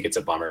 I think it's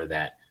a bummer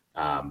that,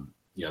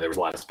 there was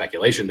a lot of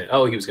speculation that,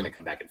 he was going to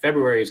come back in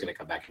February, he was going to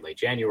come back in late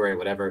January,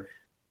 whatever.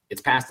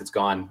 it's past, it's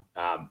gone.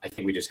 I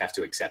think we just have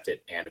to accept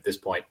it. And at this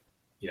point,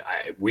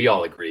 we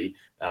all agree.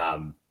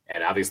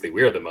 And obviously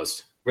we're the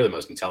most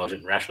intelligent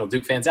and rational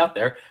Duke fans out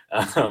there.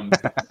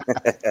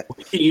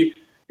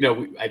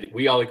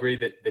 We all agree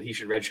that he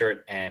should redshirt.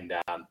 And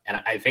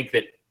I think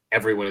that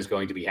everyone is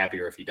going to be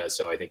happier if he does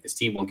so. I think this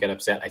team won't get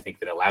upset. I think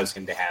that allows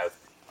him to have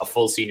a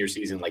full senior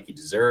season like he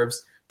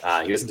deserves.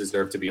 He doesn't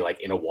deserve to be like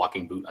in a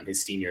walking boot on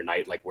his senior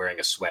night, like wearing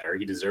a sweater.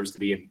 He deserves to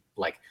be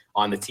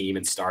on the team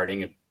and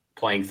starting and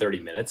playing 30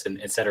 minutes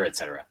and et cetera, et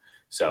cetera.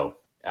 So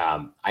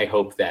I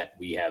hope that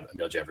we have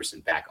Emil Jefferson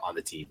back on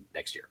the team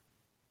next year.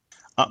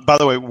 By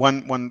the way,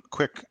 one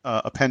quick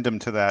appendum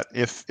to that.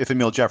 If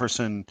Emil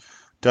Jefferson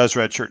does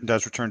redshirt and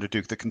does return to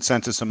Duke, the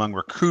consensus among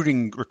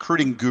recruiting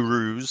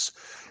gurus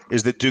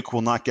is that Duke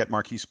will not get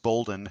Marquise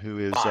Bolden, who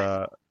is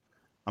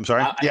I'm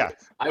sorry.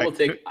 I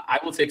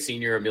will take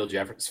senior Emil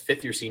Jefferson,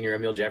 fifth-year senior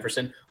Emil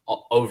Jefferson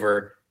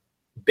over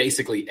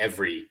basically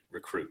every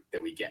recruit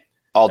that we get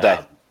all day.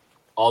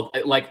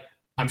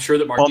 I'm sure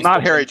that Marquise. Well,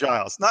 not Harry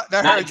Giles. Not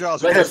Harry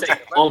Giles.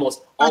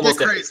 Almost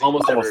every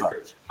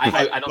recruit.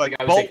 I don't think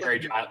I would take Harry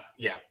Giles.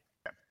 Yeah.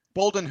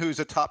 Bolden, who's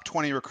a top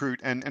 20 recruit,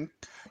 and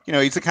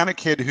he's the kind of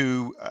kid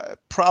who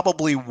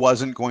probably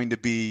wasn't going to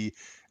be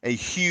a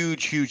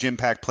huge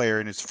impact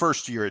player in his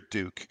first year at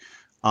Duke.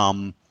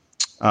 But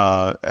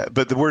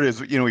the word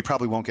is, we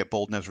probably won't get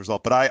Bolden as a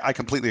result. But I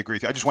completely agree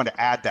with you. I just wanted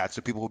to add that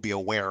so people will be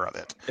aware of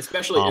it.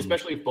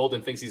 Especially if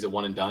Bolden thinks he's a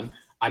one and done.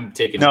 I'm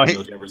taking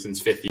Emil Jefferson's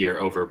fifth year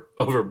over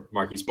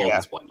Marquise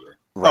Bolden's 1 year.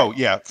 Right. Oh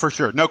yeah, for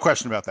sure. No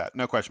question about that.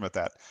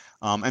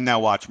 And now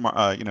watch,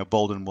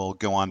 Bolden will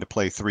go on to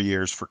play 3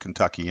 years for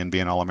Kentucky and be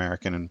an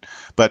All-American.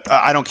 But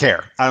I don't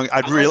care.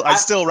 I'd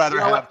still rather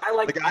have. I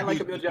like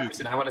Emil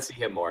Jefferson. I want to see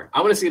him more.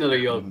 I want to see another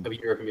year of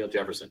Emil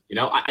Jefferson.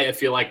 I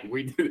feel like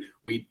we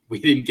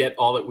didn't get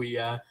all that we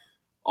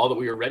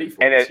were ready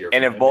for this year.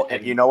 And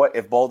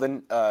if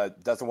Bolden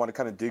doesn't want to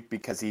come to Duke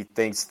because he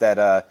thinks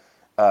that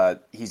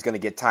he's going to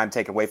get time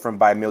taken away from him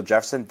by Emil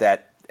Jefferson,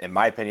 that, in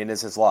my opinion,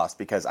 is his loss,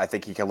 because I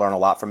think he can learn a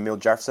lot from Emil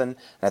Jefferson, and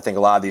I think a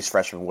lot of these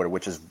freshmen would,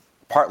 which is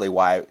partly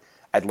why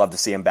I'd love to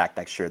see him back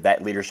next year.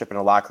 That leadership in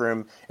the locker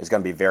room is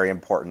going to be very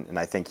important, and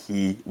I think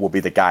he will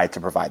be the guy to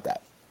provide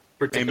that.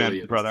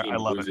 Amen, brother. I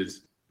love it.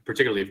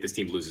 Particularly if this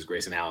team loses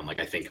Grayson Allen,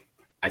 I think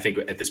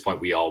at this point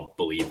we all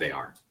believe they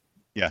are.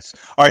 Yes.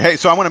 All right. Hey,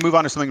 so I want to move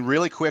on to something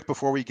really quick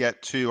before we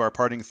get to our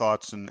parting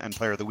thoughts and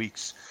player of the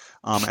weeks,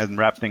 and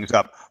wrap things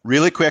up.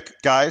 Really quick,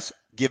 guys,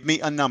 give me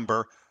a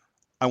number.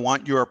 I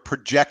want your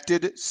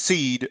projected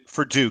seed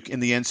for Duke in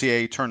the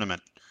NCAA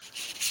tournament.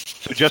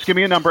 So just give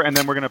me a number, and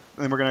then we're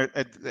gonna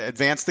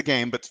advance the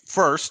game. But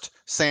first,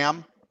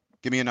 Sam,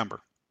 give me a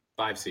number.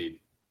 5 seed.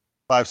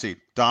 5 seed.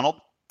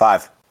 Donald?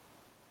 5.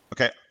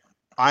 Okay,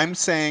 I'm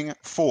saying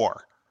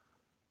 4.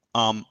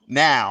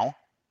 Now,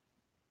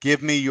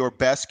 give me your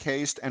best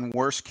case and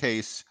worst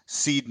case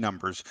seed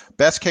numbers.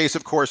 Best case,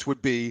 of course,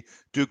 would be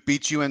Duke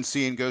beats UNC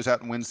and goes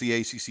out and wins the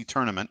ACC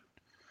tournament.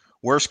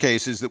 Worst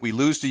case is that we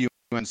lose to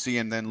UNC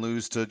and then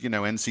lose to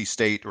NC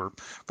State or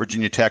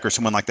Virginia Tech or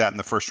someone like that in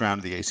the first round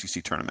of the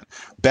ACC tournament.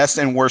 Best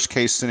and worst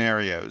case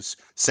scenarios.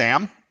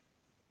 Sam?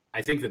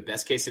 I think the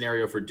best case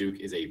scenario for Duke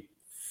is a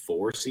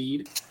 4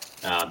 seed,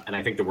 and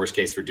I think the worst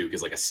case for Duke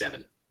is like a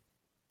 7.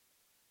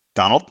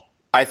 Donald?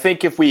 I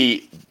think if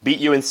we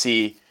beat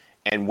UNC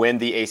and win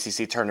the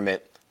ACC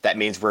tournament, that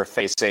means we're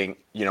facing,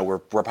 we're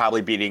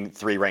probably beating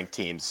 3 ranked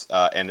teams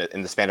in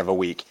the span of a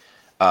week.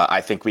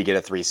 I think we get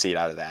a 3 seed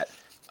out of that.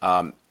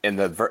 On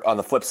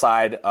the flip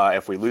side,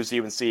 if we lose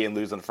to UNC and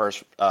lose on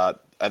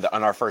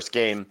our first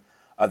game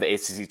of the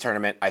ACC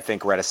tournament, I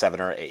think we're at a 7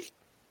 or 8.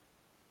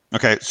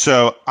 Okay,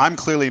 so I'm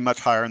clearly much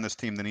higher in this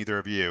team than either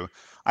of you.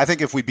 I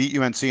think if we beat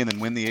UNC and then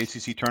win the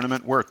ACC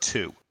tournament, we're at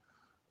 2.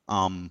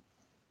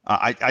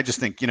 I just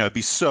think it'd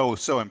be so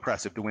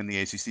impressive to win the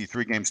ACC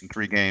 3 games in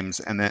 3 games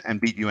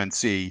and beat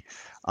UNC.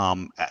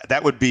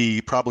 That would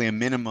be probably a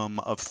minimum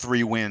of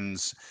 3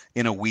 wins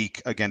in a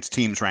week against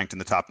teams ranked in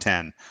the top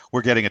 10.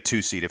 We're getting a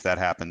 2 seed if that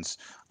happens,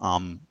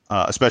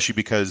 especially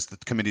because the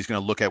committee is going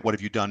to look at what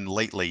have you done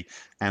lately,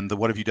 and the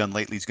what have you done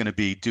lately is going to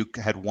be Duke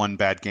had 1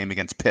 bad game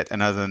against Pitt,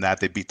 and other than that,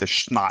 they beat the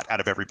snot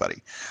out of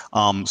everybody.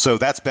 So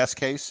that's best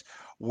case.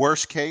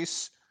 Worst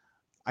case,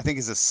 I think,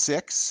 is a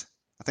 6.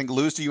 I think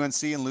lose to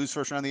UNC and lose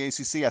first round of the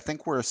ACC. I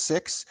think we're a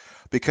 6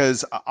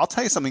 because I'll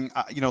tell you something.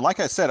 Like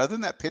I said, other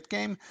than that Pitt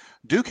game,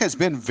 Duke has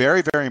been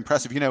very, very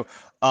impressive.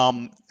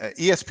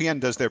 ESPN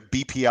does their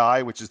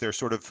BPI, which is their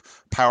sort of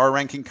power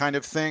ranking kind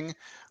of thing,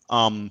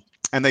 and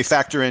they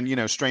factor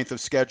in strength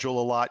of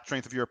schedule a lot,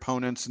 strength of your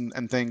opponents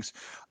and things.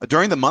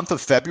 During the month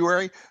of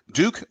February,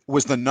 Duke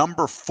was the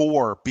number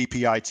 4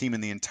 BPI team in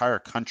the entire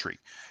country.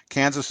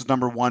 Kansas was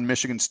number 1,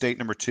 Michigan State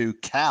number 2,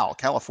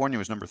 California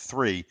was number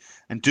 3,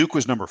 and Duke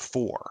was number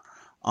 4.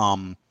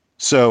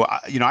 So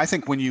I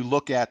think when you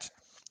look at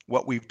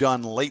what we've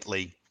done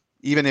lately,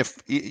 even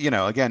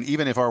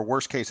if our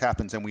worst case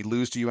happens and we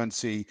lose to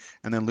UNC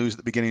and then lose at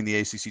the beginning of the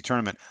ACC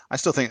tournament, I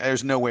still think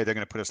there's no way they're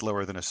going to put us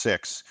lower than a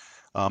 6.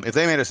 If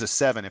they made us a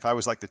 7, if I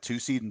was like the 2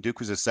 seed and Duke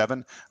was a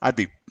 7, I'd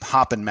be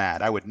hopping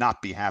mad. I would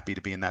not be happy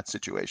to be in that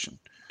situation.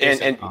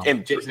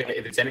 And Jason,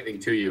 if it's anything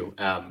to you,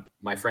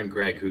 my friend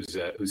Greg, who's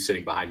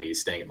sitting behind me,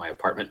 is staying at my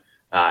apartment,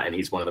 and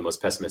he's one of the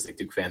most pessimistic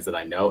Duke fans that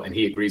I know, and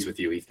he agrees with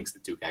you. He thinks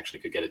that Duke actually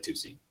could get a 2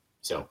 seed.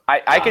 So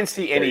I can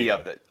see any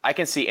of it. I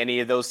can see any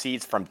of those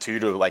seeds from 2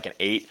 to like an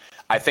 8.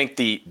 I think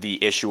the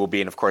issue will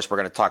be, and of course we're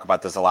going to talk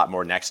about this a lot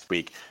more next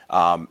week.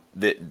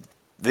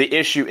 The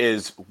issue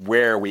is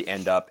where we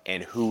end up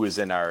and who is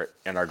in our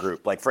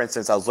group. Like for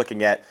instance, I was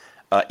looking at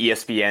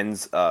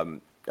ESPN's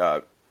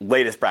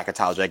latest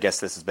bracketology. I guess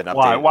this has been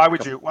updated.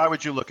 Why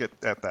would you look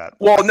at that?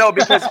 Well, no,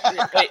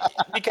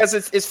 because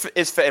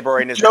it's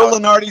February. And Joe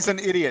Lunardi's an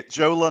idiot.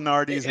 Joe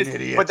Lunardi's an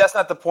idiot. But that's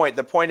not the point.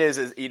 The point is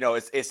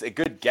it's a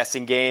good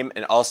guessing game,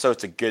 and also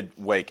it's a good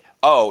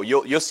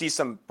you'll see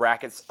some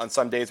brackets on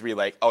some days where you're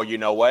like, oh, you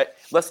know what?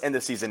 Let's end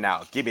the season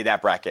now. Give me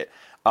that bracket.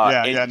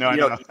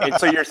 No. And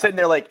so you're sitting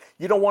there like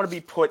you don't want to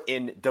be put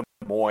in Des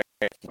Moines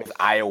with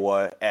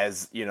Iowa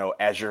as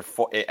as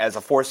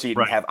a 4 seed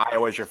and have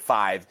Iowa as your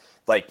 5.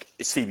 Like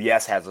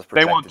CBS has us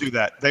protected. They won't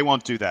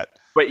do that.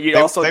 But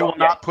they will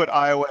not put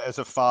Iowa as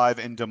a 5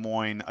 in Des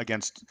Moines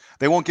against.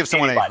 They won't give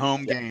someone a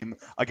home game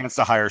against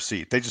a higher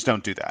seed. They just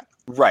don't do that.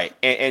 Right,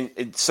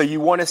 and so you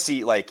want to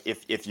see like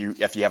if you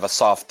have a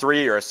soft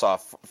 3 or a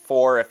soft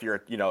 4. If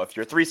you're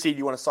a 3 seed,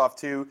 you want a soft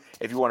 2.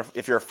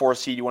 If you're a 4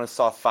 seed, you want a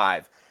soft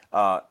 5.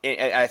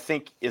 And I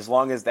think as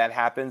long as that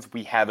happens,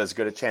 we have as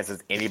good a chance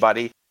as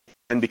anybody.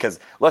 And because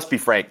let's be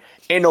frank,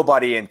 ain't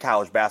nobody in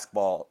college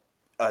basketball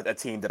a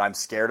team that I'm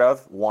scared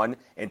of. 1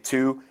 and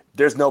 2,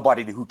 there's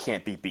nobody who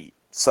can't be beat.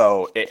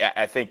 So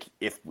I think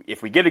if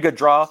we get a good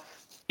draw,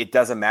 it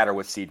doesn't matter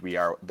what seed we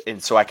are,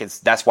 and so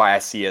that's why I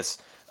see us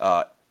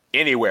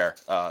anywhere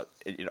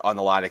on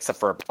the line except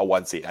for a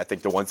 1 seed. I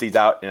think the 1 seed's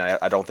out, and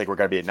I don't think we're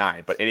going to be at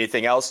 9. But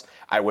anything else,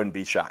 I wouldn't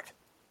be shocked.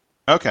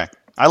 Okay,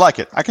 I like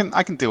it. I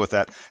can deal with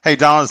that. Hey,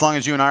 Donald, as long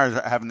as you and I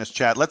are having this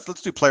chat, let's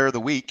do Player of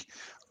the Week.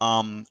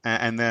 And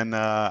then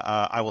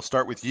I will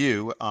start with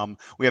you.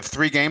 We have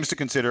 3 games to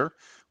consider.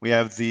 We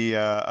have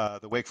the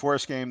Wake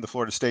Forest game, the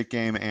Florida State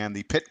game, and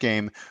the Pitt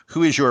game.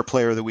 Who is your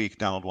Player of the Week,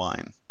 Donald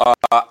Wine?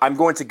 I'm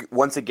going to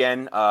once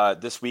again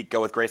this week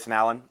go with Grayson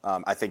Allen.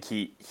 I think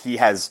he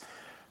has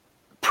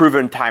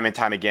proven time and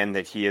time again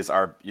that he is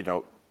our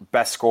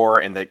best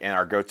scorer and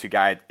our go-to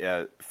guy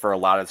for a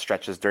lot of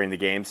stretches during the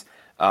games.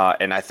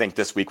 And I think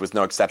this week was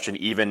no exception.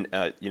 Even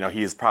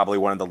he is probably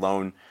one of the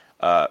lone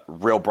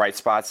real bright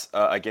spots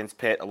against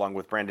Pitt, along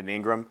with Brandon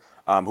Ingram,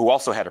 who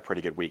also had a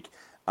pretty good week.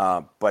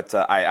 But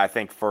I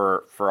think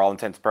for all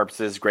intents and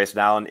purposes, Grayson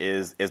Allen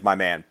is my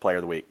man, Player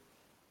of the Week.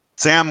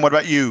 Sam, what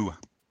about you?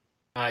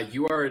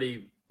 You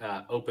already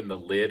opened the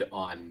lid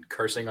on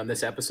cursing on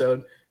this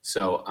episode,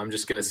 so I'm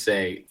just going to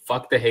say,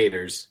 fuck the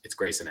haters. It's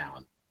Grayson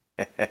Allen.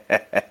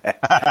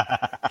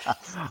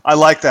 I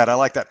like that.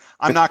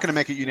 I'm not going to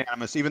make it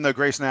unanimous, even though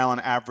Grayson Allen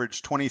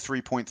averaged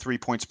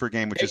 23.3 points per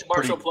game, which is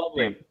pretty.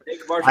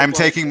 I'm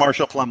taking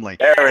Marshall Plumlee.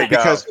 There we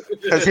go.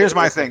 Because here's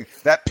my thing.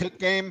 That Pitt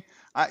game,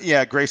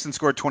 Grayson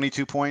scored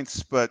 22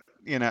 points, but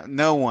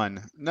no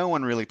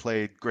one really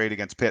played great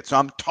against Pitt. So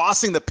I'm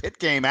tossing the Pitt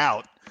game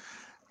out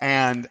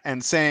and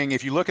saying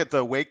if you look at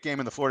the Wake game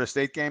and the Florida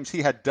State games,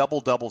 he had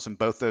doubles in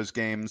both those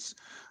games.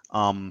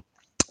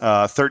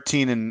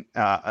 13 and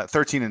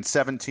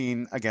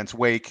 17 against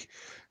Wake,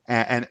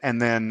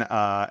 and then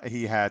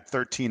he had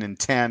 13 and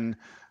 10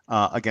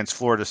 against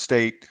Florida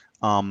State.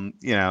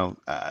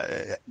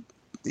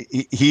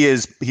 He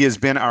has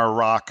been our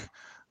rock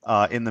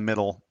in the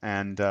middle,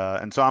 and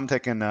so I'm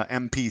taking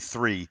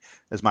MP3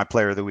 as my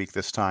Player of the Week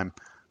this time.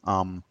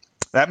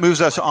 That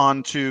moves us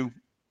on to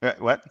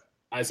what?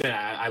 I said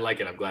I like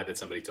it. I'm glad that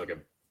somebody took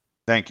him.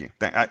 Thank you.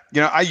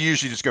 I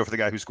usually just go for the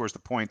guy who scores the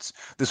points.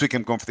 This week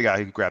I'm going for the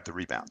guy who grabbed the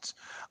rebounds.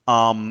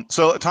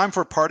 So time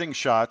for parting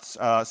shots.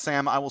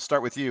 Sam, I will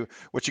start with you.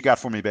 What you got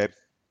for me, babe?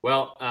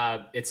 Well,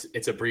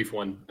 it's a brief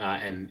one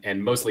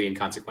and mostly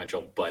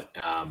inconsequential, but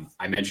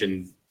I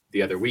mentioned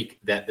the other week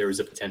that there was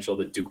a potential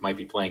that Duke might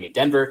be playing in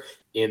Denver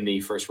in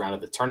the first round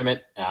of the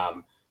tournament.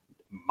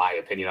 My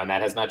opinion on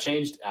that has not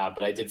changed,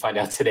 but I did find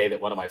out today that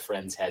one of my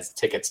friends has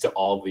tickets to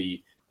all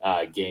the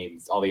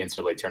games, all the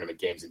NCAA tournament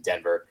games in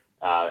Denver.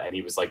 And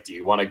he was like, do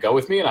you want to go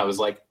with me? And I was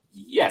like,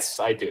 yes,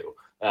 I do.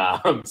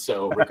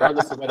 So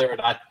regardless of whether or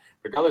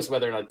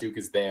not Duke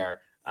is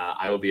there,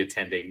 I will be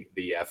attending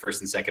the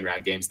first and second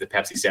round games at the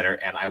Pepsi Center,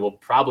 and I will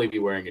probably be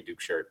wearing a Duke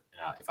shirt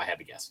if I had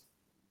to guess.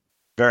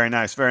 Very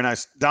nice. Very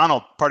nice.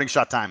 Donald, parting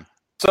shot time.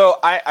 So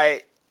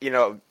I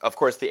of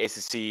course, the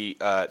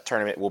ACC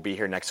tournament will be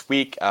here next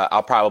week.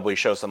 I'll probably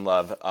show some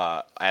love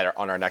on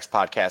our next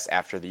podcast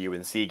after the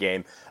UNC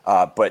game.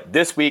 But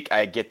this week,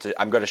 I'm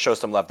going to show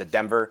some love to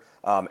Denver.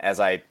 As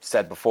I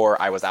said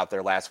before, I was out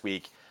there last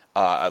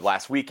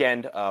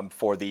weekend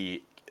for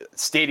the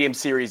Stadium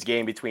Series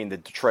game between the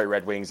Detroit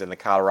Red Wings and the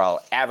Colorado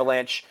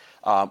Avalanche,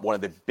 one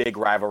of the big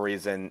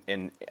rivalries in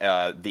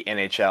the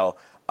NHL.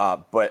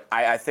 But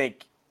I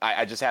think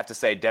I just have to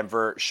say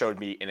Denver showed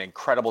me an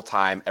incredible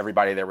time.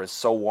 Everybody there was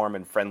so warm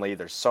and friendly.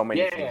 There's so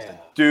many things to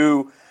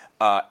do.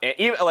 And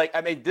even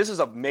this is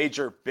a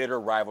major bitter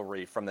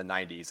rivalry from the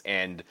 90s,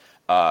 and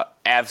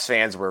Avs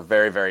fans were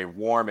very, very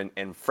warm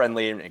and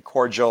friendly and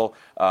cordial.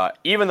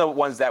 Even the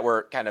ones that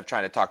were kind of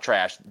trying to talk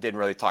trash didn't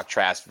really talk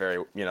trash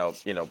very,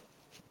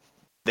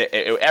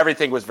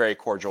 everything was very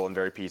cordial and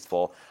very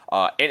peaceful.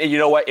 And you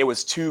know what? It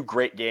was two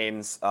great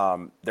games.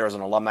 There was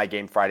an alumni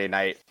game Friday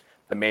night.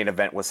 The main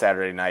event was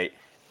Saturday night.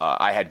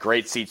 I had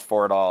great seats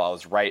for it all. I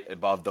was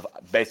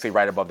basically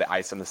right above the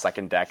ice on the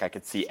second deck. I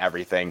could see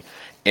everything.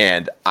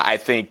 And I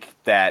think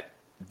that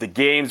the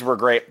games were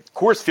great.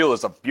 Coors Field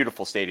is a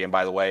beautiful stadium,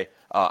 by the way.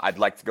 I'd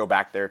like to go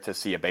back there to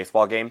see a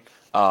baseball game.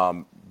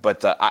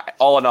 But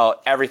all in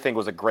all, everything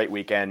was a great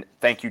weekend.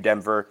 Thank you,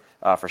 Denver,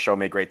 for showing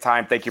me a great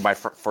time. Thank you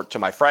to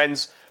my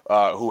friends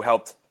who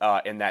helped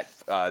in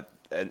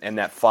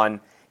that fun.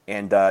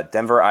 And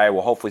Denver, I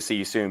will hopefully see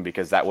you soon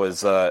because that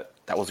was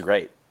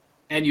great.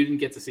 And you didn't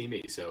get to see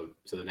me, so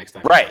the next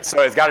time. Right,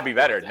 so it's got to be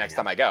better next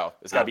time I go.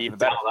 It's got to be even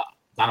better.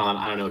 Donald,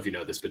 I don't know if you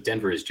know this, but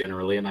Denver is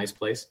generally a nice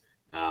place.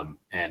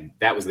 And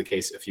that was the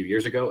case a few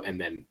years ago.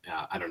 And then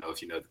I don't know if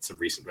you know that some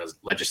recent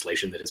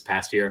legislation that has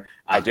passed here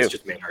has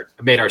just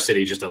made our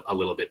city just a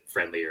little bit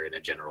friendlier in a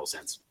general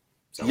sense.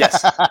 So,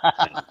 yes.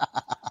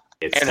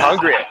 And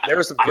hungry. There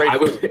was some great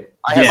food.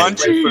 I have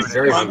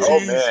very hungry.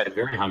 Oh, man.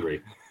 Very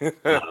hungry.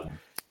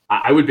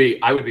 I would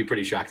be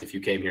pretty shocked if you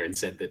came here and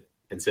said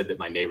that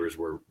my neighbors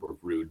were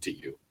rude to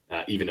you,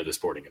 even at a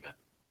sporting event.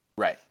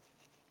 Right.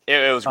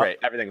 It was great.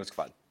 Everything was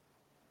fun.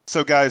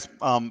 So, guys,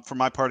 for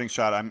my parting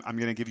shot, I'm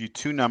going to give you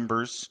two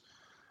numbers.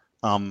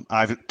 I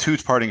have two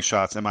parting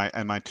shots, and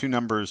my two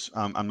numbers.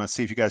 I'm going to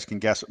see if you guys can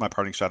guess what my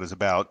parting shot is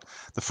about.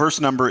 The first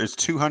number is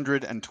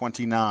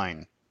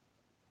 229.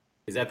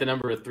 Is that the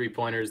number of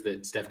 3-pointers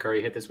that Steph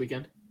Curry hit this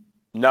weekend?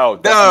 No.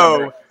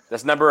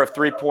 That's number of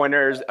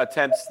 3-pointers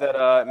attempts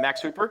that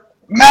Max Hooper.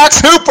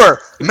 Max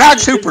Hooper,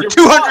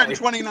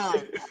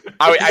 229.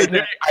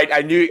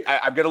 I knew.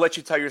 I'm going to let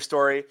you tell your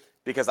story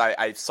because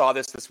I saw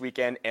this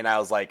weekend, and I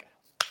was like,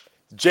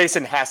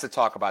 Jason has to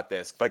talk about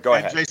this, but go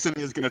ahead. Jason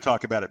is going to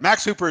talk about it.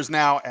 Max Hooper is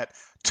now at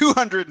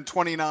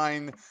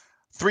 229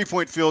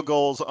 3-point field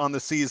goals on the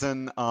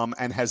season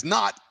and has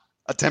not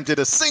attempted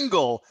a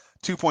single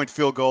 2-point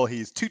field goal.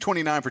 He's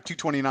 229 for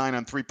 229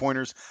 on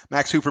 3-pointers.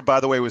 Max Hooper, by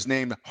the way, was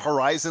named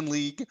Horizon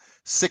League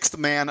 6th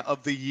Man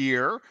of the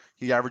Year.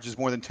 He averages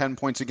more than 10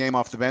 points a game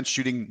off the bench,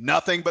 shooting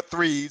nothing but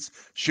threes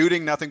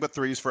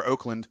for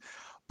Oakland.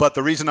 But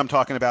the reason I'm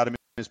talking about him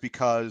is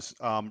because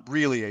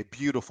really a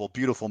beautiful,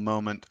 beautiful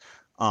moment.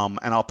 And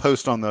I'll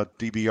post on the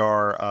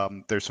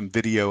DBR. There's some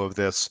video of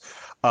this.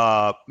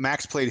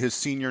 Max played his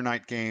senior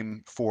night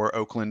game for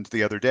Oakland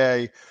the other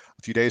day,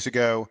 a few days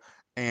ago.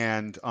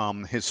 And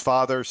his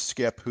father,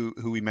 Skip, who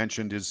we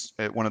mentioned is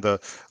one of the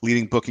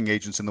leading booking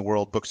agents in the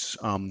world, books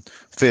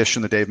Fish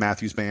and the Dave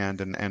Matthews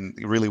Band, and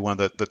really one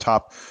of the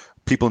top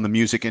people in the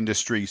music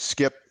industry.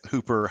 Skip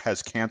Hooper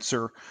has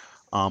cancer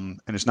and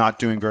is not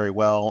doing very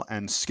well.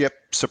 And Skip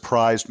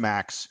surprised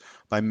Max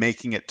by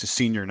making it to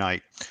senior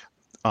night.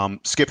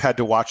 Skip had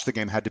to watch the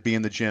game, had to be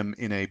in the gym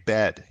in a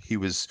bed. He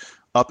was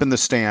up in the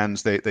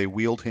stands. They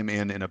wheeled him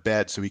in a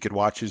bed so he could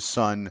watch his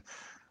son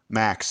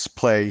Max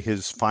play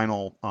his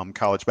final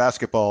college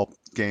basketball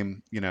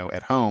game,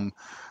 at home.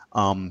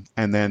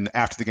 And then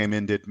after the game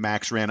ended,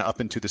 Max ran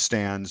up into the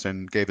stands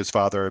and gave his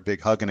father a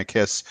big hug and a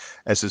kiss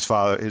as his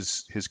father,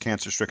 his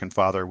cancer-stricken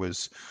father,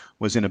 was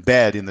in a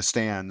bed in the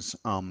stands.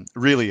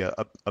 Really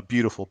a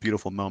beautiful,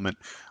 beautiful moment.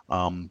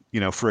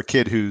 For a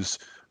kid who's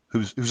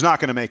not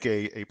going to make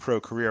a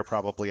pro career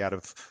probably out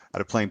of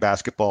playing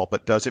basketball,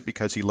 but does it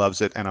because he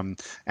loves it.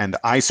 And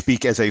I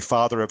speak as a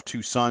father of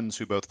two sons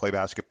who both play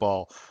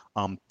basketball.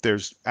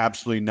 There's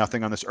absolutely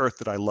nothing on this earth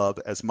that I love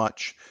as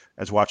much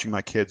as watching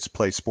my kids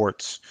play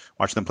sports,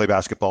 watch them play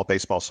basketball,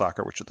 baseball,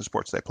 soccer, which are the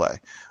sports they play.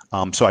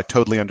 So I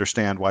totally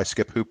understand why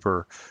Skip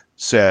Hooper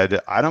said,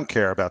 I don't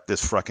care about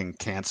this fucking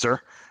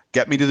cancer.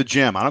 Get me to the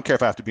gym. I don't care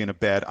if I have to be in a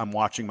bed. I'm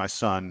watching my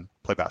son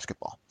play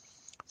basketball.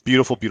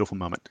 Beautiful, beautiful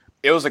moment.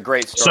 It was a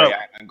great story.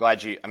 I'm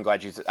glad you.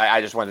 I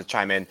just wanted to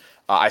chime in.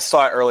 I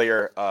saw it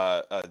earlier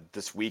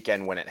this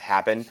weekend when it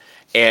happened,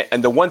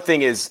 and the one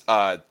thing is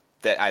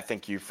that I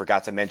think you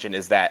forgot to mention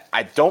is that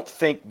I don't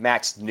think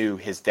Max knew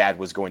his dad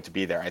was going to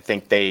be there. I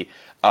think they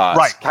kind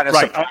of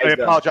surprised I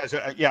apologize.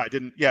 I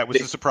didn't. Yeah, it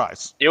was a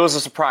surprise. It was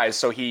a surprise.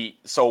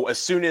 So as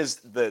soon as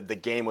the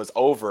game was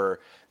over,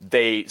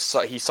 he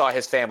saw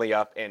his family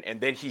up, and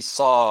then he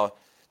saw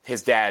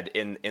his dad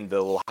in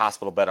the little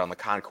hospital bed on the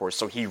concourse.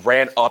 So he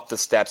ran up the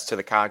steps to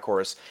the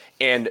concourse.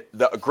 And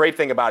the great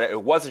thing about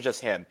it wasn't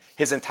just him.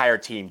 His entire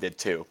team did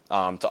too,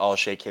 to all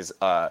shake his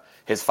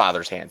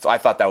father's hand. So I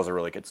thought that was a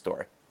really good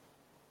story.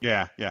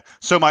 Yeah.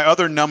 So my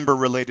other number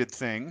related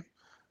thing,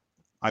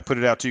 I put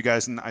it out to you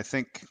guys, and I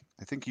think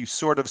you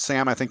sort of,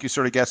 Sam, I think you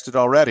sort of guessed it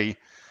already.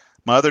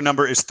 My other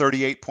number is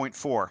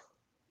 38.4.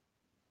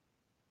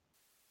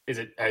 Is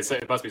it?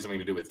 It must be something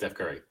to do with Steph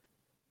Curry.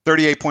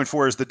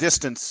 38.4 is the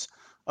distance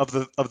of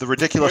the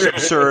ridiculous,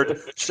 absurd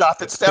shot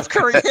that Steph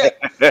Curry hit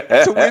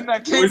to win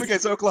that game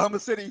against Oklahoma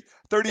City.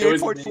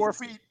 38.4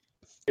 feet.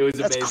 It was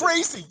That's amazing.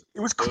 crazy. It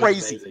was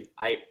crazy.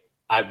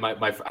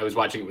 I was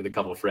watching it with a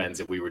couple of friends,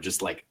 and we were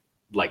just like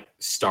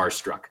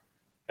starstruck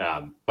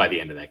by the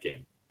end of that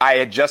game. I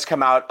had just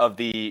come out of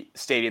the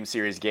Stadium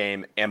Series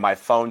game, and my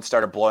phone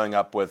started blowing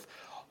up with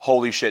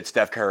 "Holy shit,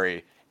 Steph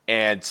Curry!"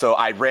 And so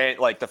I ran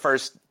the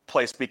first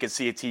place we could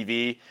see a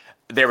TV.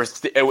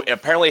 It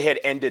apparently had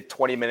ended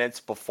 20 minutes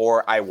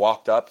before I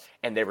walked up,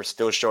 and they were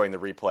still showing the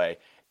replay.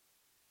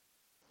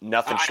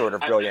 Nothing short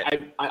of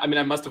brilliant. I mean,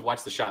 I must have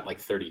watched the shot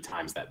 30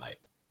 times that night.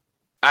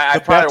 I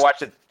probably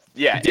watched it.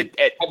 Yeah,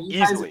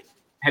 easily.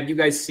 Have you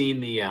guys seen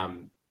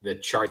the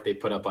chart they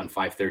put up on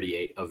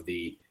 538 of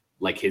the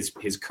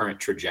his current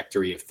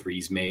trajectory of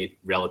threes made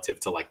relative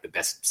to the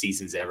best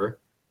seasons ever?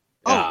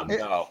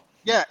 No.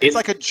 Yeah, it's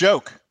like a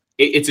joke.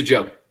 It's a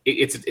joke.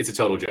 It's a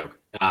total joke.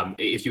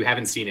 If you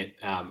haven't seen it,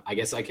 I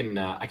guess I can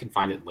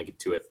find it and link it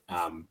to it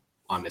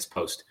on this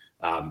post.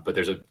 But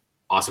there's an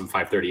awesome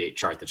 538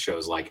 chart that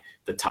shows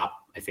the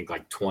top, I think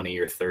 20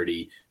 or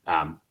 30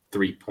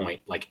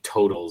 3-point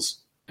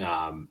totals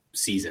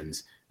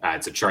seasons.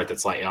 It's a chart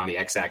that's on the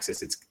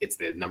x-axis. It's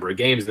the number of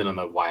games, then on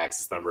the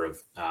y-axis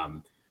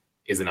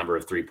is the number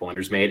of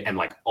 3-pointers made, and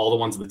all the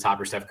ones at the top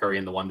are Steph Curry,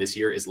 and the one this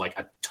year is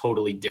a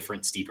totally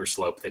different, steeper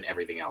slope than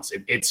everything else.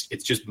 It's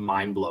just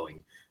mind blowing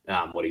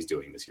what he's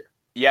doing this year.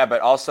 Yeah,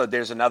 but also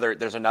there's another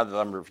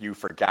number you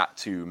forgot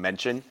to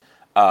mention.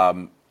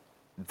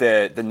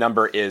 The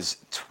number is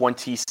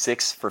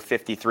 26 for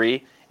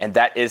 53, and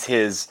that is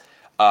his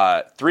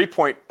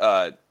 3-point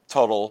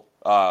total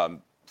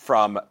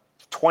from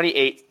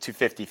 28 to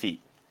 50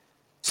 feet.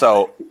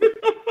 So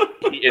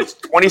he is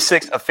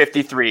 26 of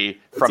 53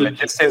 from a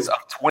distance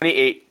of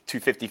 28 to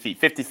 50 feet,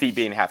 50 feet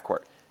being half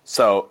court.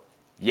 So,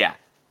 yeah.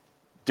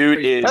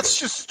 Dude is... That's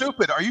just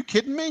stupid. Are you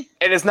kidding me?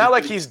 And it's not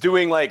like he's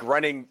doing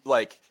running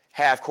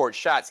half court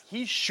shots.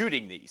 He's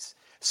shooting these.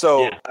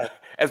 So,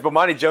 as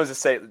Bomani Jones is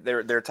saying,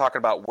 they're talking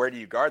about where do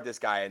you guard this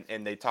guy,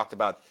 and they talked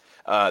about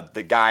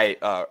the guy,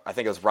 I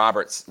think it was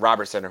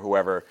Robertson or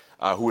whoever,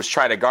 who was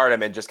trying to guard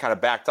him and just kind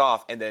of backed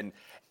off. And then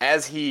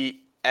as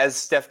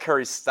Steph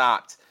Curry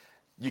stopped,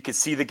 you could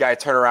see the guy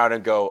turn around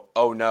and go,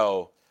 "Oh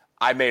no,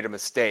 I made a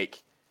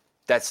mistake.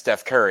 That's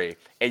Steph Curry."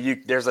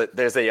 And there's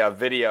a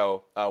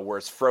video where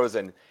it's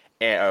frozen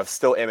and a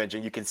still image,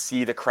 and you can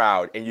see the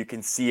crowd, and you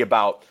can see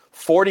about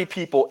 40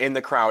 people in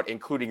the crowd,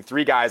 including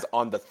 3 guys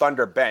on the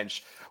Thunder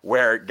bench,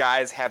 where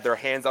guys have their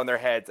hands on their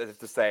heads as if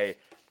to say,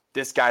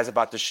 "This guy's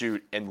about to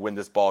shoot and win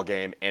this ball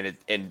game, and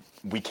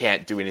we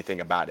can't do anything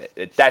about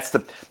it." That's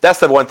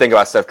the one thing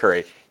about Steph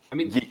Curry. I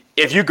mean,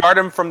 if you guard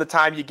him from the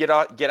time you get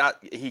out,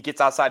 he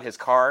gets outside his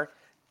car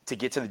to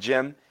get to the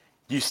gym,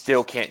 you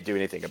still can't do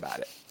anything about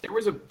it. There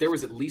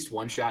was at least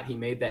one shot he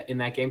made in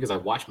that game, because I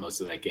watched most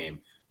of that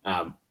game,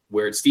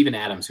 where Steven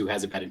Adams, who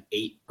has about an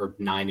 8 or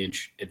 9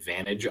 inch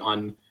advantage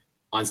on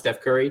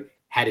Steph Curry,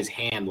 had his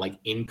hand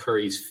in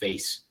Curry's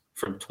face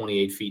from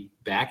 28 feet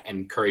back,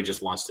 and Curry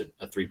just launched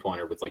a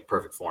 3-pointer with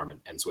perfect form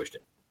and switched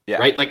it. Yeah.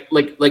 Right?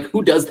 Like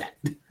who does that?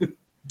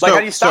 How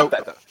do you stop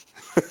that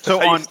though? So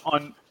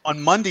on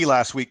Monday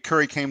last week,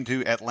 Curry came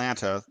to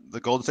Atlanta.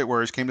 The Golden State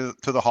Warriors came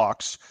to the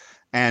Hawks,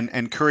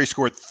 and Curry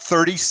scored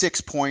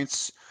 36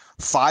 points,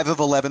 5 of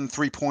 11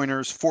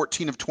 3-pointers,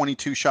 14 of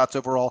 22 shots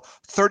overall,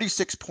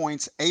 36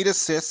 points, 8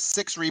 assists,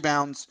 6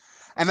 rebounds,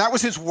 and that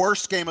was his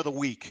worst game of the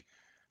week.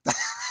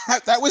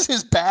 That was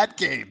his bad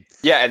game.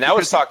 Yeah, and that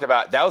was talked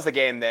about. That was the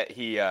game that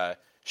he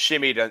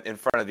shimmied in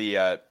front of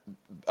the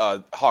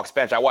Hawks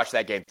bench. I watched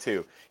that game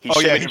too. He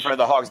shimmied in front of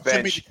the Hawks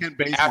bench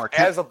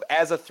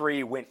as a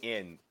 3 went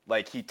in.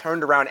 He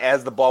turned around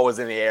as the ball was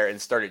in the air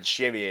and started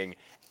shimmying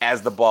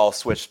as the ball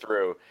switched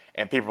through.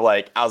 And people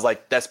were I was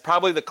like, that's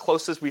probably the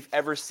closest we've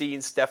ever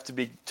seen Steph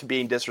to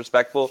being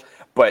disrespectful.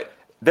 But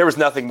there was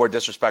nothing more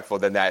disrespectful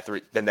than that.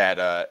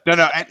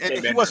 No, and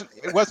it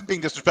wasn't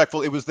being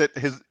disrespectful. It was that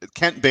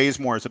Kent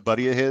Bazemore is a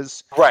buddy of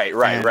his. Right.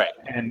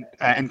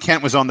 And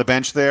Kent was on the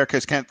bench there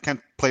because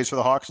Kent plays for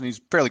the Hawks, and he's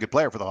a fairly good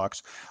player for the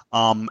Hawks.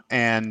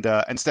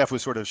 And Steph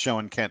was sort of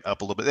showing Kent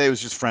up a little bit. It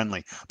was just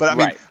friendly. But I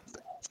mean,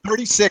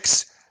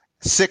 36,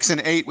 6,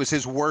 and 8 was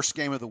his worst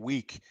game of the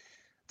week.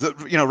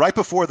 Right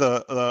before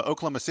the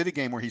Oklahoma City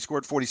game where he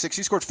scored 46,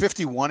 he scored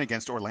 51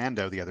 against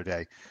Orlando the other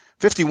day.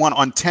 51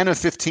 on 10 of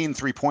 15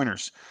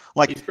 3-pointers.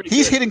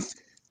 He's hitting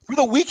for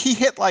the week. He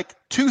hit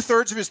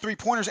 2/3 of his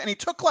 3-pointers, and he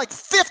took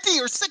 50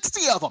 or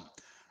 60 of them.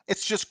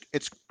 It's just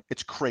it's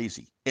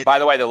crazy. By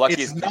the way,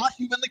 it's not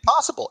humanly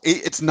possible.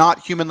 It's not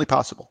humanly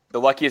possible. The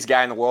luckiest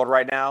guy in the world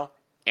right now,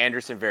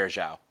 Anderson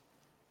Varejao.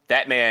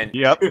 That man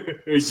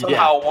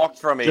somehow walked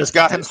from just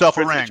got himself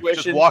a ring.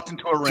 Just walked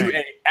into a ring. To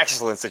an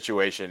excellent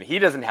situation. He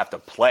doesn't have to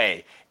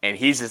play, and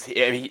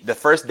the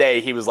first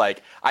day he was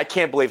like, "I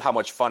can't believe how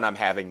much fun I'm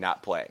having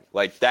not playing."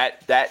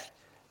 That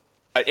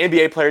an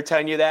NBA player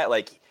telling you that,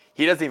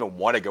 he doesn't even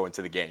want to go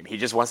into the game. He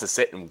just wants to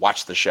sit and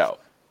watch the show.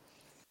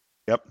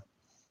 Yep,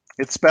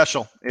 it's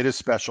special. It is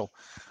special.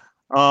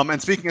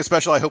 And speaking of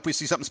special, I hope we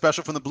see something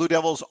special from the Blue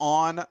Devils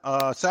on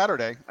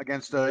Saturday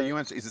against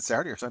UNC. Is it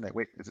Saturday or Sunday?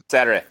 Wait, is it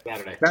Saturday?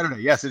 Saturday.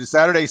 Yes, it is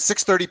Saturday,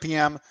 6:30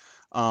 p.m.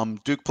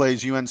 Duke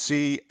plays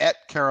UNC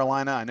at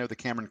Carolina. I know the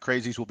Cameron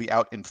Crazies will be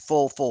out in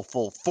full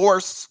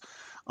force.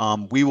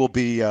 We will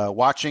be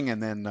watching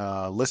and then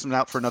listening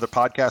out for another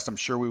podcast. I'm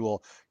sure we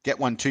will get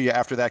one to you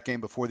after that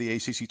game before the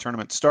ACC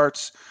tournament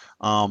starts.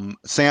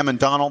 Sam and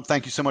Donald,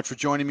 thank you so much for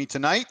joining me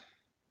tonight.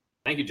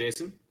 Thank you,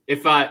 Jason.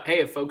 If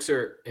folks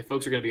are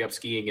going to be up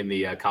skiing in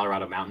the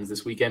Colorado mountains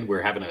this weekend,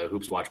 we're having a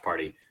Hoops Watch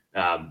party.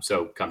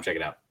 So come check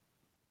it out.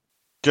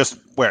 Just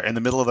where? In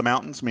the middle of the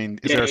mountains? I mean,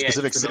 is there a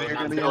specific city?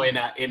 No,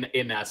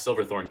 in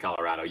Silverthorne,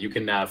 Colorado. You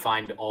can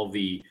find all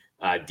the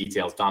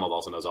details. Donald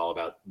also knows all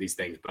about these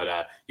things,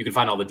 but you can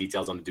find all the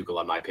details on the Duke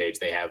alumni page.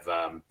 They have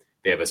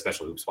a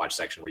special Hoops Watch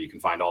section where you can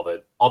find all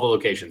the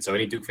locations. So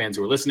any Duke fans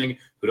who are listening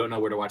who don't know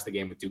where to watch the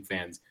game with Duke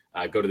fans,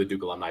 go to the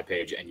Duke alumni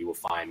page and you will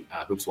find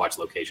Hoops Watch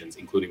locations,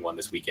 including one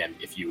this weekend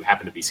if you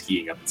happen to be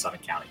skiing up in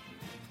Summit County.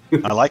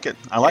 I like it.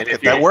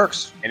 That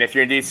works. And if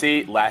you're in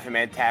DC, Laughing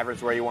Man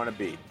Tavern's where you want to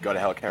be. Go to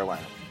Hell,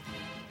 Carolina.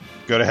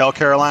 Go to Hell,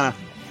 Carolina.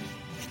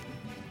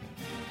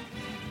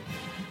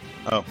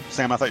 Oh,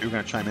 Sam, I thought you were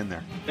going to chime in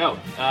there. No,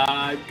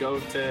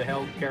 go to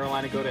Hell,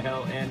 Carolina. Go to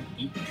hell and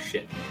eat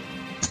shit.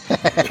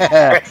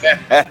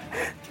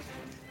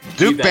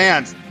 Duke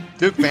fans,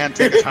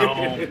 take us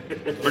home.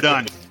 We're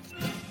done.